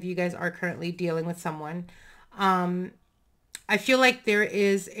connection, if you guys are currently dealing with someone, I feel like there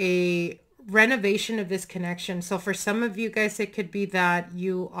is a renovation of this connection. So for some of you guys, it could be that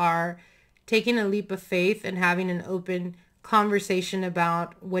you are taking a leap of faith and having an open conversation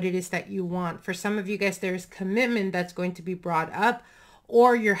about what it is that you want. For some of you guys, there's commitment that's going to be brought up,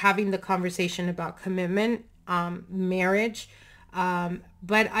 or you're having the conversation about commitment, marriage.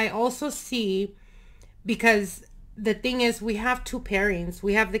 But I also see, because the thing is, we have two pairings.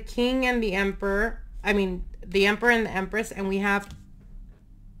 We have the king and the emperor. I mean, the emperor and the empress, and we have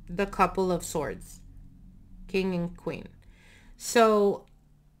the couple of swords, king and queen. So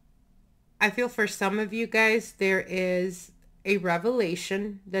I feel for some of you guys, there is a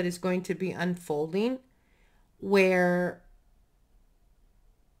revelation that is going to be unfolding where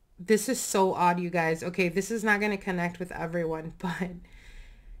this is so odd, you guys. Okay, this is not going to connect with everyone, but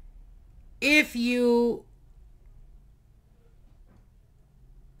if you,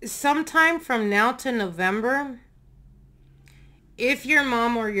 sometime from now to November, if your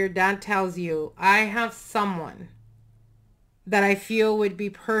mom or your dad tells you, I have someone that I feel would be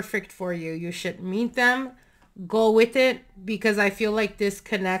perfect for you, you should meet them, go with it, because I feel like this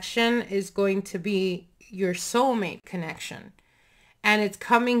connection is going to be your soulmate connection. And it's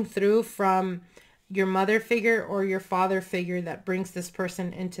coming through from your mother figure or your father figure that brings this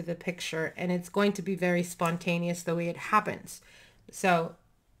person into the picture. And it's going to be very spontaneous the way it happens. So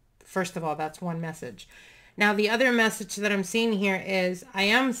first of all, that's one message. Now, the other message that I'm seeing here is I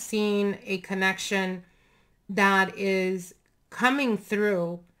am seeing a connection that is coming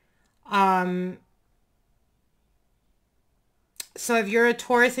through. So if you're a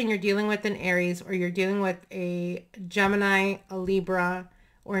Taurus and you're dealing with an Aries, or you're dealing with a Gemini, a Libra,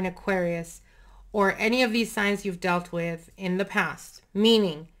 or an Aquarius, or any of these signs you've dealt with in the past,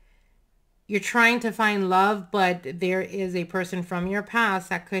 meaning you're trying to find love, but there is a person from your past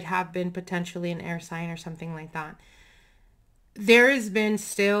that could have been potentially an air sign or something like that. There has been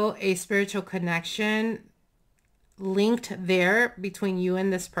still a spiritual connection linked there between you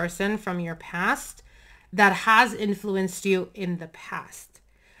and this person from your past that has influenced you in the past.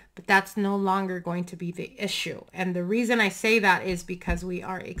 But that's no longer going to be the issue. And the reason I say that is because we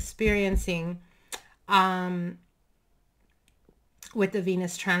are experiencing with the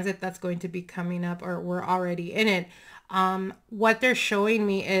Venus transit that's going to be coming up, or we're already in it. What they're showing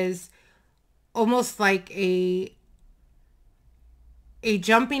me is almost like a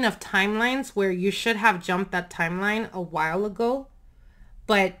jumping of timelines, where you should have jumped that timeline a while ago,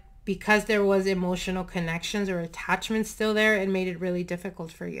 but because there was emotional connections or attachments still there, it made it really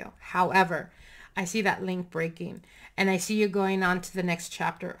difficult for you. However, I see that link breaking, and I see you going on to the next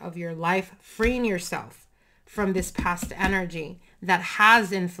chapter of your life, freeing yourself from this past energy that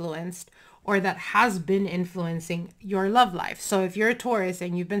has influenced or that has been influencing your love life. So if you're a Taurus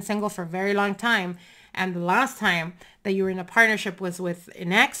and you've been single for a very long time, and the last time that you were in a partnership was with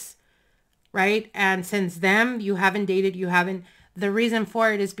an ex, right? And since then you haven't dated, the reason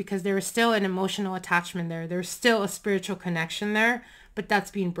for it is because there is still an emotional attachment there. There's still a spiritual connection there, but that's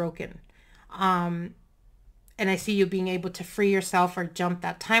being broken. And I see you being able to free yourself or jump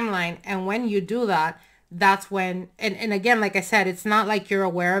that timeline. And when you do that, that's when, and again, like I said, it's not like you're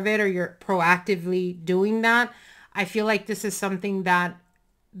aware of it or you're proactively doing that. I feel like this is something that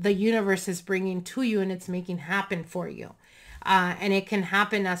the universe is bringing to you, and it's making happen for you. And it can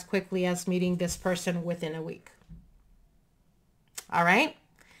happen as quickly as meeting this person within a week. All right.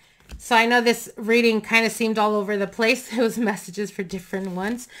 So I know this reading kind of seemed all over the place. There was messages for different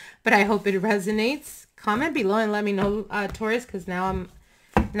ones, but I hope it resonates. Comment below and let me know, Taurus, because now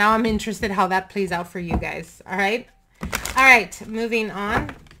I'm interested how that plays out for you guys. All right. All right. Moving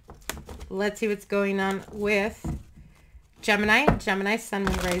on. Let's see what's going on with Gemini. Gemini, Sun,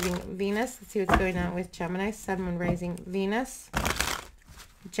 Moon, Rising, Venus. Let's see what's going on with Gemini, Sun, Moon, Rising, Venus.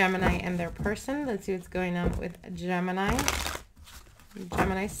 Gemini and their person. Let's see what's going on with Gemini.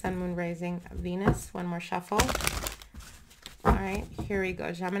 Gemini, Sun, Moon, Rising, Venus. One more shuffle. All right. Here we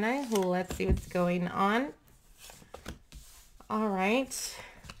go, Gemini. Let's see what's going on. All right.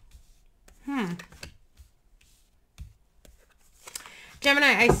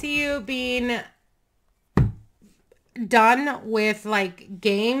 Gemini, I see you being done with like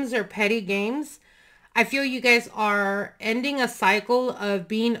games or petty games. I feel you guys are ending a cycle of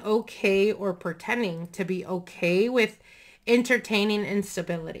being okay or pretending to be okay with entertaining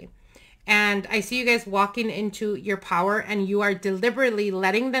instability. And I see you guys walking into your power, and you are deliberately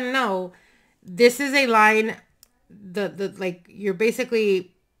letting them know this is a line, like you're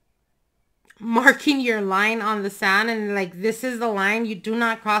basically marking your line on the sand, and like, this is the line, you do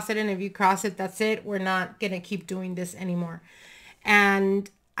not cross it, and if you cross it, that's it, we're not gonna keep doing this anymore. And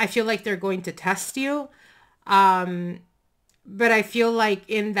I feel like they're going to test you, but I feel like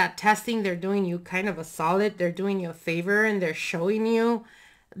in that testing, they're doing you kind of a solid, they're doing you a favor, and they're showing you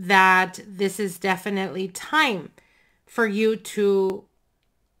that this is definitely time for you to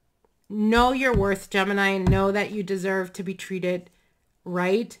know your worth, Gemini, and know that you deserve to be treated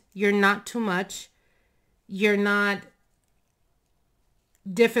right. You're not too much. You're not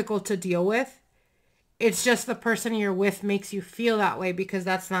difficult to deal with. It's just the person you're with makes you feel that way, because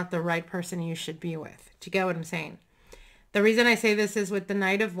that's not the right person you should be with. Do you get what I'm saying? The reason I say this is with the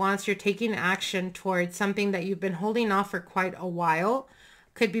Knight of Wands, you're taking action towards something that you've been holding off for quite a while.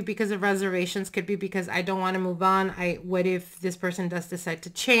 Could be because of reservations. Could be because I don't want to move on. What if this person does decide to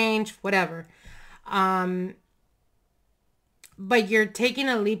change? Whatever. But you're taking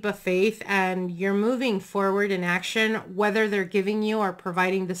a leap of faith, and you're moving forward in action, whether they're giving you or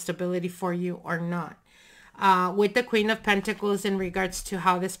providing the stability for you or not. With the Queen of Pentacles, in regards to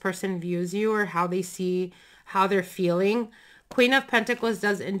how this person views you or how they see, how they're feeling, Queen of Pentacles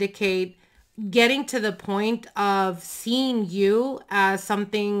does indicate getting to the point of seeing you as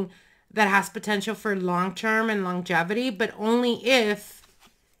something that has potential for long-term and longevity, but only if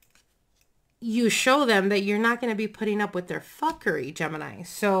you show them that you're not going to be putting up with their fuckery, Gemini.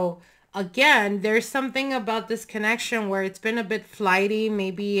 So again, there's something about this connection where it's been a bit flighty.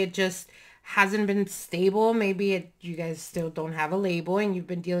 Maybe it just hasn't been stable. Maybe you guys still don't have a label and you've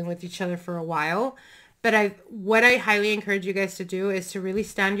been dealing with each other for a while. But what I highly encourage you guys to do is to really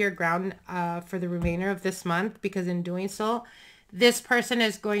stand your ground for the remainder of this month, because in doing so, this person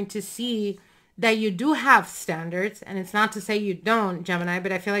is going to see that you do have standards. And it's not to say you don't, Gemini,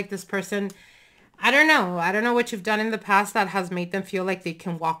 but I feel like this person, I don't know what you've done in the past that has made them feel like they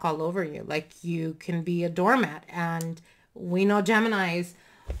can walk all over you, like you can be a doormat. And we know Geminis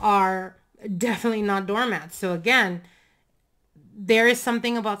are definitely not doormats. So again, there is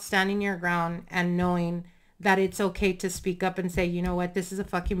something about standing your ground and knowing that it's okay to speak up and say, you know what, this is a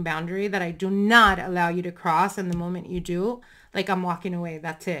fucking boundary that I do not allow you to cross. And the moment you do, like, I'm walking away.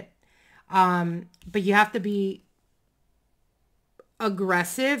 That's it. But you have to be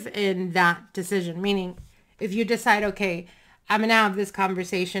aggressive in that decision. Meaning, if you decide, okay, I'm going to have this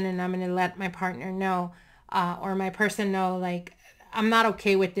conversation and I'm going to let my partner know, or my person know, like, I'm not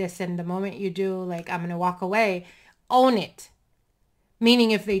okay with this. And the moment you do, like, I'm going to walk away, own it.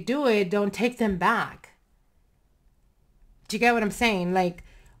 Meaning, if they do it, don't take them back. Do you get what I'm saying? Like,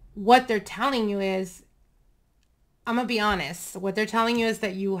 what they're telling you is, I'm going to be honest. What they're telling you is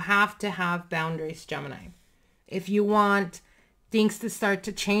that you have to have boundaries, Gemini. If you want things to start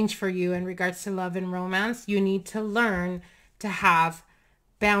to change for you in regards to love and romance, you need to learn to have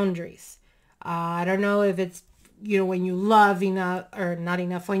boundaries. I don't know if it's, you know, when you love enough or not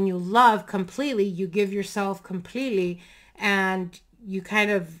enough, when you love completely, you give yourself completely, and you kind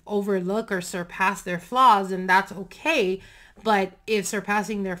of overlook or surpass their flaws, and that's okay. But if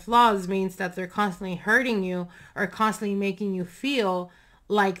surpassing their flaws means that they're constantly hurting you or constantly making you feel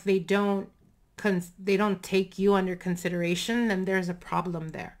like they don't take you under consideration, then there's a problem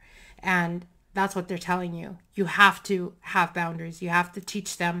there. And that's what they're telling you. You have to have boundaries. You have to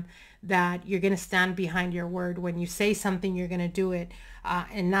teach them that you're going to stand behind your word. When you say something, you're going to do it,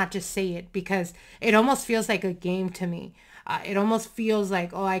 and not just say it, because it almost feels like a game to me. It almost feels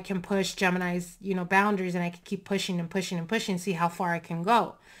like, oh, I can push Gemini's, you know, boundaries, and I can keep pushing and pushing and pushing, see how far I can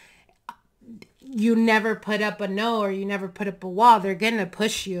go. You never put up a no, or you never put up a wall. They're going to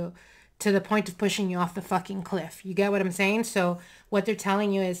push you to the point of pushing you off the fucking cliff. You get what I'm saying? So what they're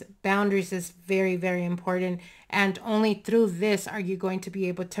telling you is boundaries is very, very important. And only through this are you going to be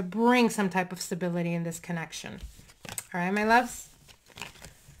able to bring some type of stability in this connection. All right, my loves?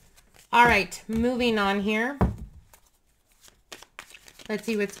 All right, moving on here. Let's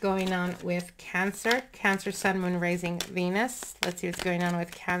see what's going on with Cancer. Cancer, Sun, Moon, Rising, Venus. Let's see what's going on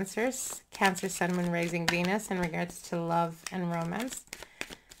with Cancers. Cancer, Sun, Moon, Rising, Venus in regards to love and romance.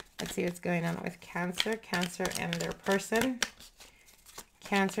 Let's see what's going on with Cancer. Cancer and their person.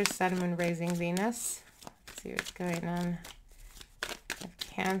 Cancer, Sun, Moon, Rising, Venus. Let's see what's going on with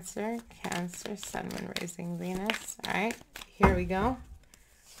Cancer. Cancer, Sun, Moon, Rising, Venus. All right, here we go.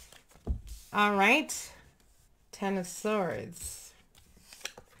 All right. Ten of Swords.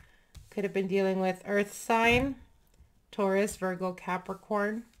 Could have been dealing with earth sign, Taurus, Virgo,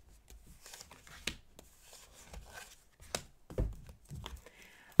 Capricorn.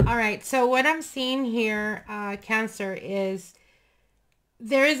 All right, so what I'm seeing here, Cancer, is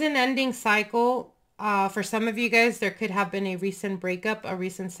there is an ending cycle. For some of you guys, there could have been a recent breakup, a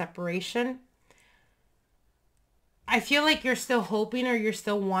recent separation. I feel like you're still hoping or you're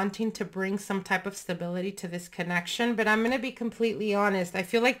still wanting to bring some type of stability to this connection, but I'm going to be completely honest. I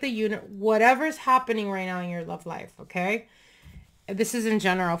feel like whatever's happening right now in your love life, okay? This is in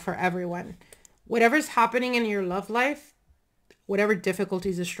general for everyone. Whatever's happening in your love life, whatever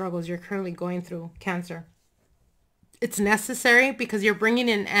difficulties or struggles you're currently going through, Cancer, it's necessary because you're bringing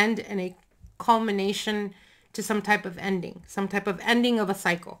an end and a culmination to some type of ending of a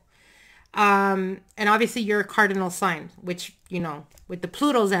cycle. And obviously you're a cardinal sign, which, you know, with the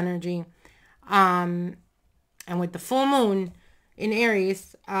Pluto's energy, and with the full moon in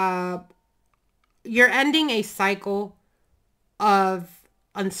Aries, you're ending a cycle of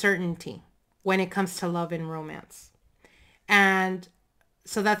uncertainty when it comes to love and romance. And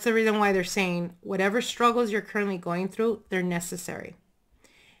so that's the reason why they're saying whatever struggles you're currently going through, they're necessary.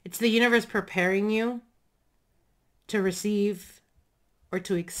 It's the universe preparing you to receive or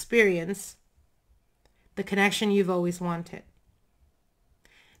to experience the connection you've always wanted.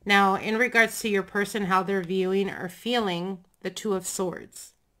 Now, in regards to your person, how they're viewing or feeling the Two of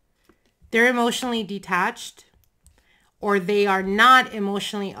Swords, they're emotionally detached, or they are not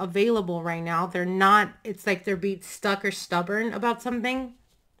emotionally available right now. They're not, it's like they're being stuck or stubborn about something.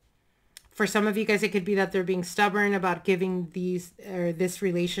 For some of you guys, it could be that they're being stubborn about giving this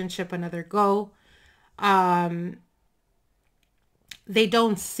relationship another go. They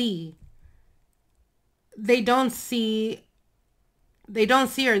don't see or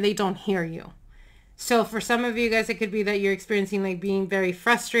they don't hear you. So for some of you guys, it could be that you're experiencing like being very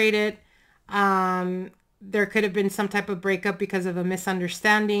frustrated. There could have been some type of breakup because of a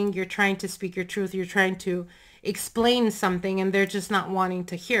misunderstanding. You're trying to speak your truth. You're trying to explain something and they're just not wanting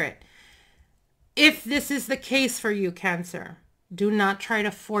to hear it. If this is the case for you, Cancer, do not try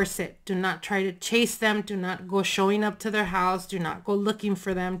to force it. Do not try to chase them. Do not go showing up to their house. Do not go looking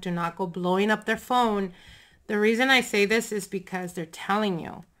for them. Do not go blowing up their phone. The reason I say this is because they're telling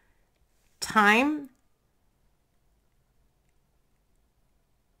you time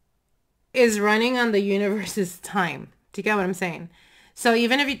is running on the universe's time. Do you get what I'm saying? So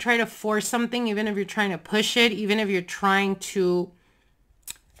even if you try to force something, even if you're trying to push it, even if you're trying to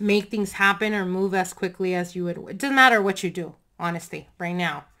make things happen or move as quickly as you would, it doesn't matter what you do, honestly, right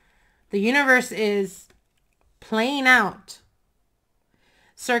now. The universe is playing out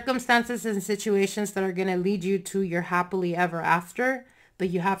circumstances and situations that are going to lead you to your happily ever after, but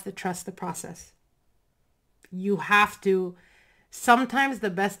you have to trust the process. You have to. Sometimes the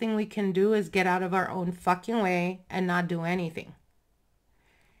best thing we can do is get out of our own fucking way and not do anything.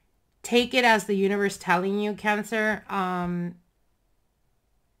 Take it as the universe telling you, Cancer,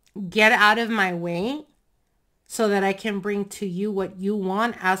 get out of my way so that I can bring to you what you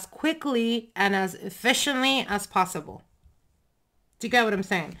want as quickly and as efficiently as possible. Do you get what I'm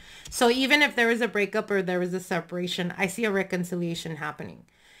saying? So even if there is a breakup or there is a separation, I see a reconciliation happening.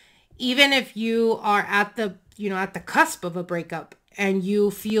 Even if you are at the cusp of a breakup and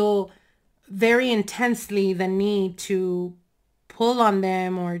you feel very intensely the need to pull on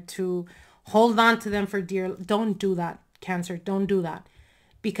them or to hold on to them for dear, don't do that, Cancer. Don't do that.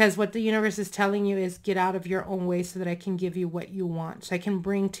 Because what the universe is telling you is get out of your own way so that I can give you what you want. So I can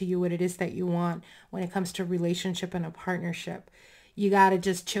bring to you what it is that you want when it comes to a relationship and a partnership. You got to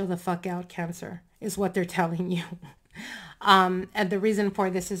just chill the fuck out, Cancer, is what they're telling you. And the reason for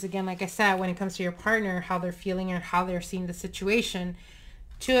this is, again, like I said, when it comes to your partner, how they're feeling or how they're seeing the situation.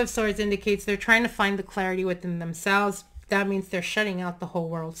 Two of Swords indicates they're trying to find the clarity within themselves. That means they're shutting out the whole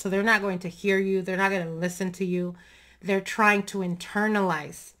world. So they're not going to hear you. They're not going to listen to you. They're trying to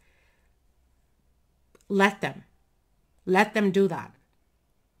internalize. Let them do that.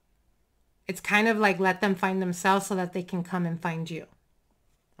 It's kind of like let them find themselves so that they can come and find you.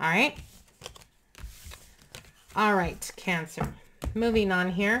 All right. All right, Cancer. Moving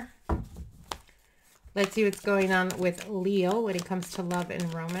on here. Let's see what's going on with Leo when it comes to love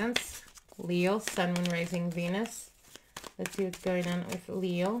and romance. Leo, Sun, Moon, Rising, Venus. Let's see what's going on with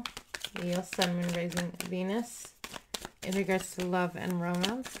Leo. Leo, Sun, Moon, Rising, Venus. In regards to love and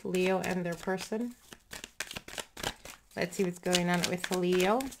romance, Leo and their person. Let's see what's going on with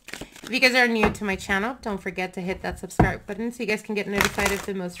Leo. If you guys are new to my channel, don't forget to hit that subscribe button so you guys can get notified of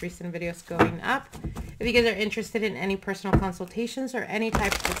the most recent videos going up. If you guys are interested in any personal consultations or any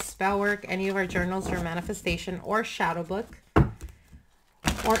type of spell work, any of our journals or manifestation or shadow book,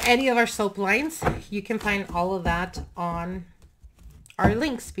 or any of our soap lines, you can find all of that on our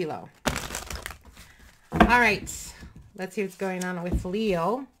links below. All right, let's see what's going on with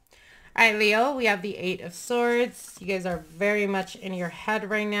Leo. All right, Leo, we have the 8 of Swords. You guys are very much in your head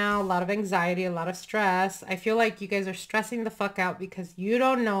right now. A lot of anxiety, a lot of stress. I feel like you guys are stressing the fuck out because you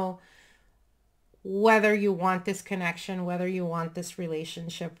don't know whether you want this connection, whether you want this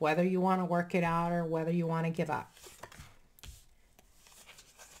relationship, whether you want to work it out, or whether you want to give up.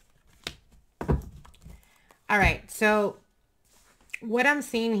 All right, so what I'm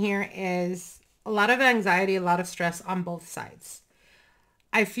seeing here is a lot of anxiety, a lot of stress on both sides.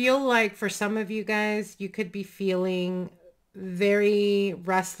 I feel like for some of you guys, you could be feeling very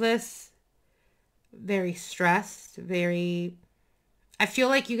restless, very stressed, I feel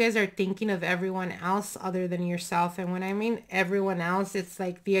like you guys are thinking of everyone else other than yourself. And when I mean everyone else, it's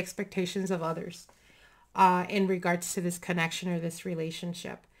like the expectations of others in regards to this connection or this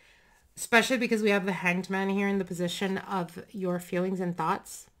relationship. Especially because we have the Hanged Man here in the position of your feelings and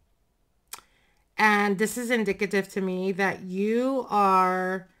thoughts. And this is indicative to me that you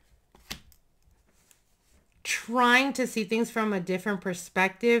are trying to see things from a different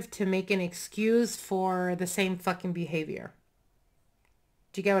perspective to make an excuse for the same fucking behavior.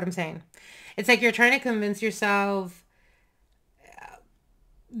 Do you get what I'm saying? It's like you're trying to convince yourself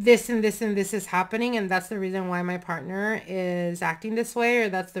this and this and this is happening, and that's the reason why my partner is acting this way, or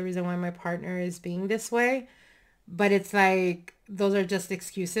that's the reason why my partner is being this way. But it's like those are just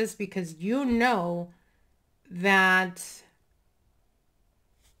excuses, because you know that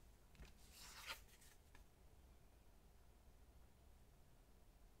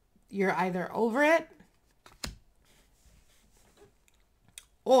you're either over it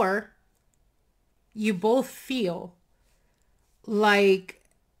or you both feel like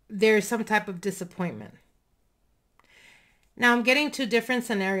there's some type of disappointment. Now I'm getting 2 different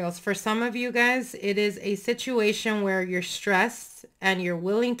scenarios. For some of you guys, it is a situation where you're stressed and you're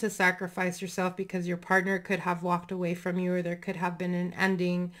willing to sacrifice yourself because your partner could have walked away from you, or there could have been an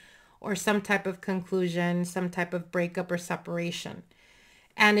ending or some type of conclusion, some type of breakup or separation.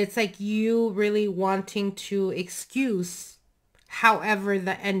 And it's like you really wanting to excuse however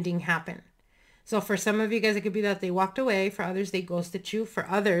the ending happened. So for some of you guys, it could be that they walked away. For others, they ghosted you. For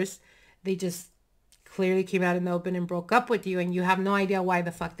others, they just clearly came out in the open and broke up with you, and you have no idea why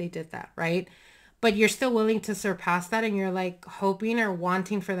the fuck they did that, right? But you're still willing to surpass that, and you're like hoping or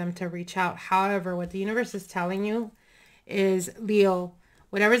wanting for them to reach out. However, what the universe is telling you is, Leo,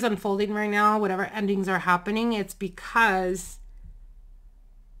 whatever's unfolding right now, whatever endings are happening, it's because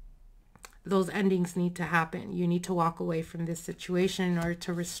those endings need to happen. You need to walk away from this situation in order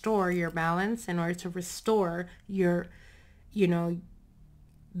to restore your balance, in order to restore your, the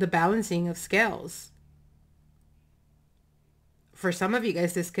balancing of scales. For some of you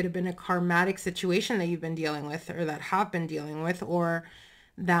guys, this could have been a karmatic situation that you've been dealing with, or that have been dealing with, or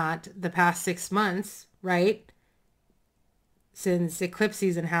that the past 6 months, right, since eclipse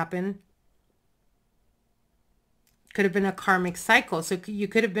season happened, could have been a karmic cycle. So you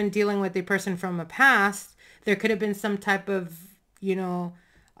could have been dealing with a person from a past. There could have been some type of,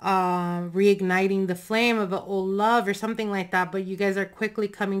 reigniting the flame of an old love or something like that. But you guys are quickly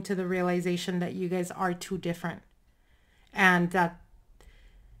coming to the realization that you guys are too different. And that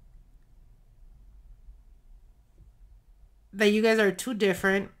you guys are too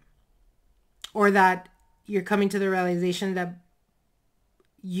different, or that you're coming to the realization that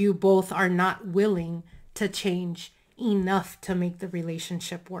you both are not willing to change enough to make the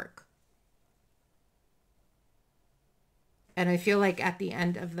relationship work. And I feel like at the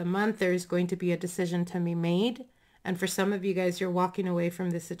end of the month, there's going to be a decision to be made. And for some of you guys, you're walking away from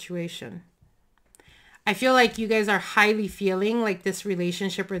this situation. I feel like you guys are highly feeling like this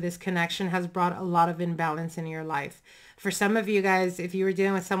relationship or this connection has brought a lot of imbalance in your life. For some of you guys, if you were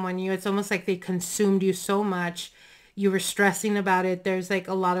dealing with someone new, it's almost like they consumed you so much. You were stressing about it. There's like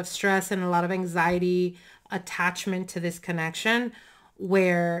a lot of stress and a lot of anxiety attachment to this connection,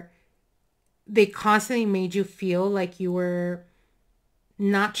 where they constantly made you feel like you were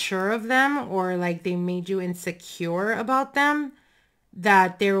not sure of them, or like they made you insecure about them,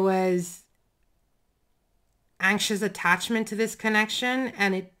 that there was anxious attachment to this connection,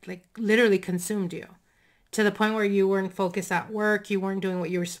 and it like literally consumed you to the point where you weren't focused at work. You weren't doing what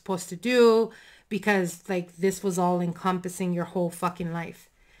you were supposed to do, because like this was all encompassing your whole fucking life.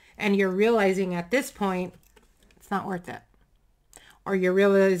 And you're realizing at this point, it's not worth it. Or you're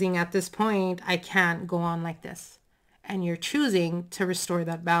realizing at this point, I can't go on like this. And you're choosing to restore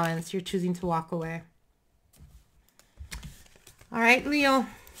that balance. You're choosing to walk away. All right, Leo.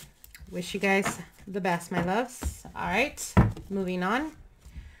 Wish you guys the best, my loves. All right, moving on.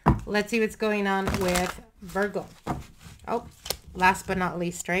 Let's see what's going on with Virgo. Oh, last but not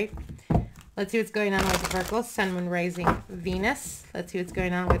least, right? Let's see what's going on with Virgo, Sun, Moon, Rising, Venus. Let's see what's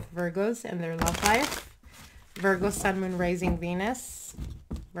going on with Virgos and their love life. Virgo, Sun, Moon, Rising, Venus.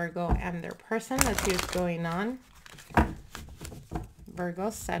 Virgo and their person. Let's see what's going on. Virgo,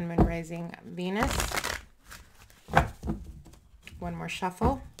 Sun, Moon, Rising, Venus. One more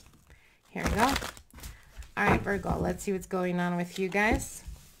shuffle. Here we go. All right, Virgo, let's see what's going on with you guys.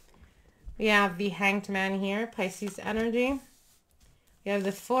 We have the Hanged Man here, Pisces energy. We have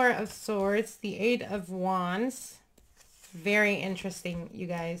the Four of Swords, the Eight of Wands. Very interesting, you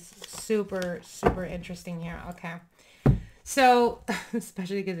guys. Super, super interesting here. Okay. So,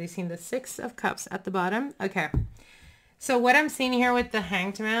 especially because they've seen the Six of Cups at the bottom. Okay. So what I'm seeing here with the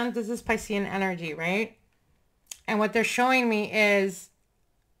Hanged Man, this is Piscean energy, right? And what they're showing me is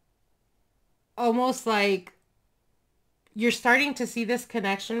almost like you're starting to see this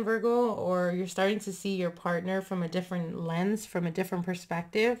connection, Virgo, or you're starting to see your partner from a different lens, from a different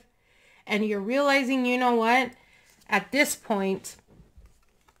perspective. And you're realizing, you know what? At this point,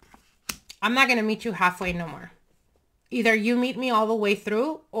 I'm not going to meet you halfway no more. Either you meet me all the way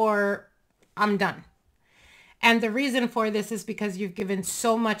through or I'm done. And the reason for this is because you've given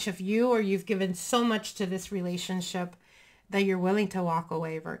so much of you, or you've given so much to this relationship that you're willing to walk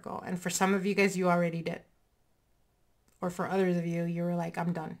away, Virgo. And for some of you guys, you already did. Or for others of you, you were like,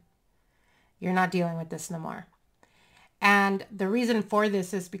 I'm done. You're not dealing with this no more. And the reason for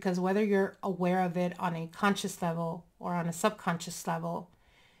this is because whether you're aware of it on a conscious level or on a subconscious level,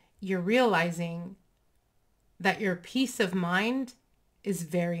 you're realizing that your peace of mind is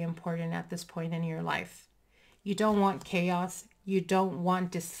very important at this point in your life. You don't want chaos, you don't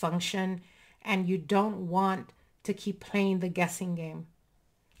want dysfunction, and you don't want to keep playing the guessing game.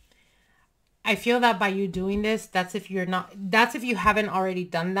 I feel that by you doing this, that's if you haven't already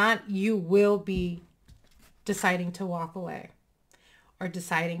done that, you will be deciding to walk away, or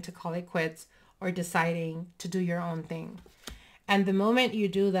deciding to call it quits, or deciding to do your own thing. And the moment you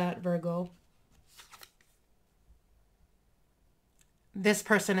do that, Virgo, this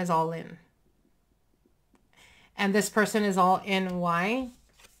person is all in. And this person is all in. Why?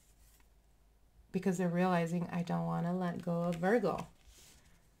 Because they're realizing, I don't want to let go of Virgo.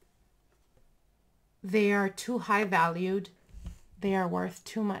 They are too high valued. They are worth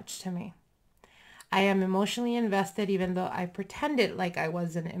too much to me. I am emotionally invested, even though I pretended like I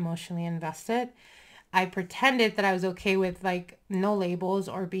wasn't emotionally invested. I pretended that I was okay with like no labels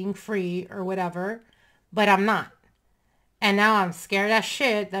or being free or whatever, but I'm not. And now I'm scared as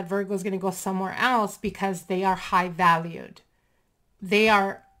shit that Virgo's going to go somewhere else because they are high valued. They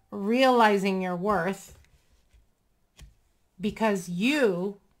are realizing your worth because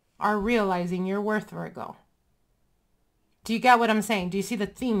you are realizing your worth, Virgo. Do you get what I'm saying? Do you see the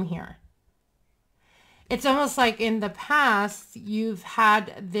theme here? It's almost like in the past, you've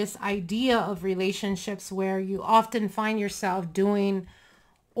had this idea of relationships where you often find yourself doing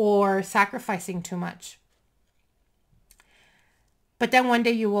or sacrificing too much. But then one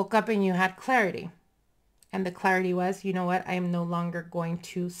day you woke up and you had clarity. And the clarity was, you know what? I am no longer going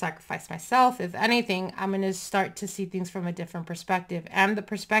to sacrifice myself. If anything, I'm going to start to see things from a different perspective. And the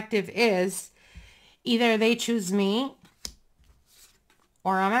perspective is either they choose me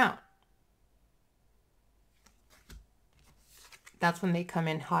or I'm out. That's when they come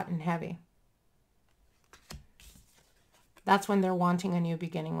in hot and heavy. That's when they're wanting a new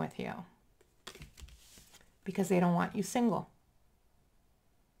beginning with you. Because they don't want you single.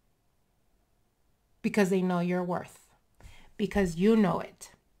 Because they know your worth. Because you know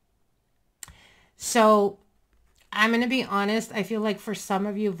it. So I'm going to be honest. I feel like for some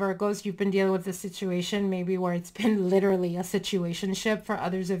of you Virgos, you've been dealing with a situation maybe where it's been literally a situationship. For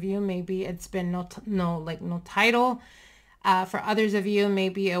others of you, maybe it's been no title. For others of you,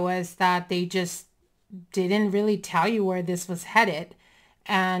 maybe it was that they just didn't really tell you where this was headed.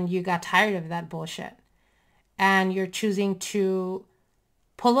 And you got tired of that bullshit. And you're choosing to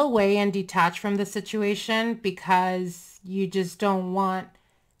pull away and detach from the situation because you just don't want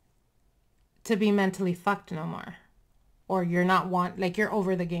to be mentally fucked no more. Or you're you're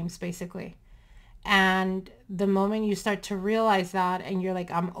over the games basically. And the moment you start to realize that and you're like,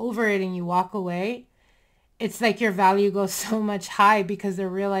 I'm over it, and you walk away, it's like your value goes so much high because they're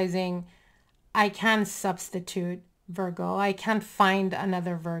realizing I can substitute Virgo. I can't find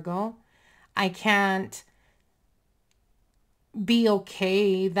another Virgo. I can't be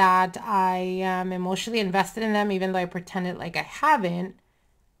okay that I am emotionally invested in them, even though I pretended like I haven't.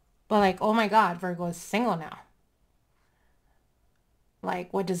 But like, oh my God, Virgo is single now.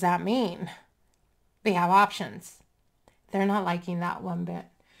 Like, what does that mean? They have options. They're not liking that one bit.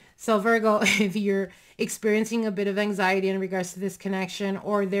 So Virgo, if you're experiencing a bit of anxiety in regards to this connection,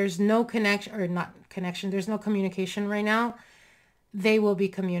 or there's no connection, or not connection, there's no communication right now, they will be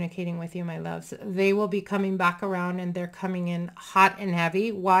communicating with you, my loves. They will be coming back around, and they're coming in hot and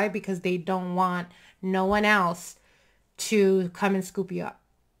heavy. Why? Because they don't want no one else to come and scoop you up.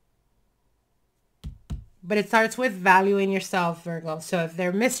 But it starts with valuing yourself, Virgo. So if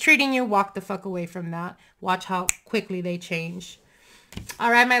they're mistreating you, walk the fuck away from that. Watch how quickly they change.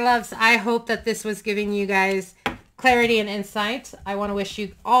 All right, my loves, I hope that this was giving you guys clarity and insight. I want to wish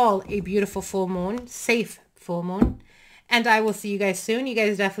you all a beautiful full moon, safe full moon. And I will see you guys soon. You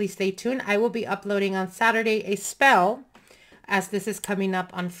guys definitely stay tuned. I will be uploading on Saturday a spell, as this is coming up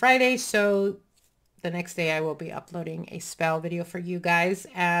on Friday. So the next day I will be uploading a spell video for you guys.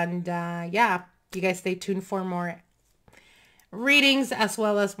 And yeah, you guys stay tuned for more readings, as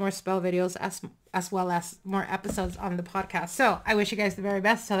well as more spell videos, as well as more episodes on the podcast. So I wish you guys the very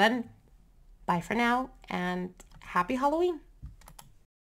best. Till then, bye for now, and happy Halloween.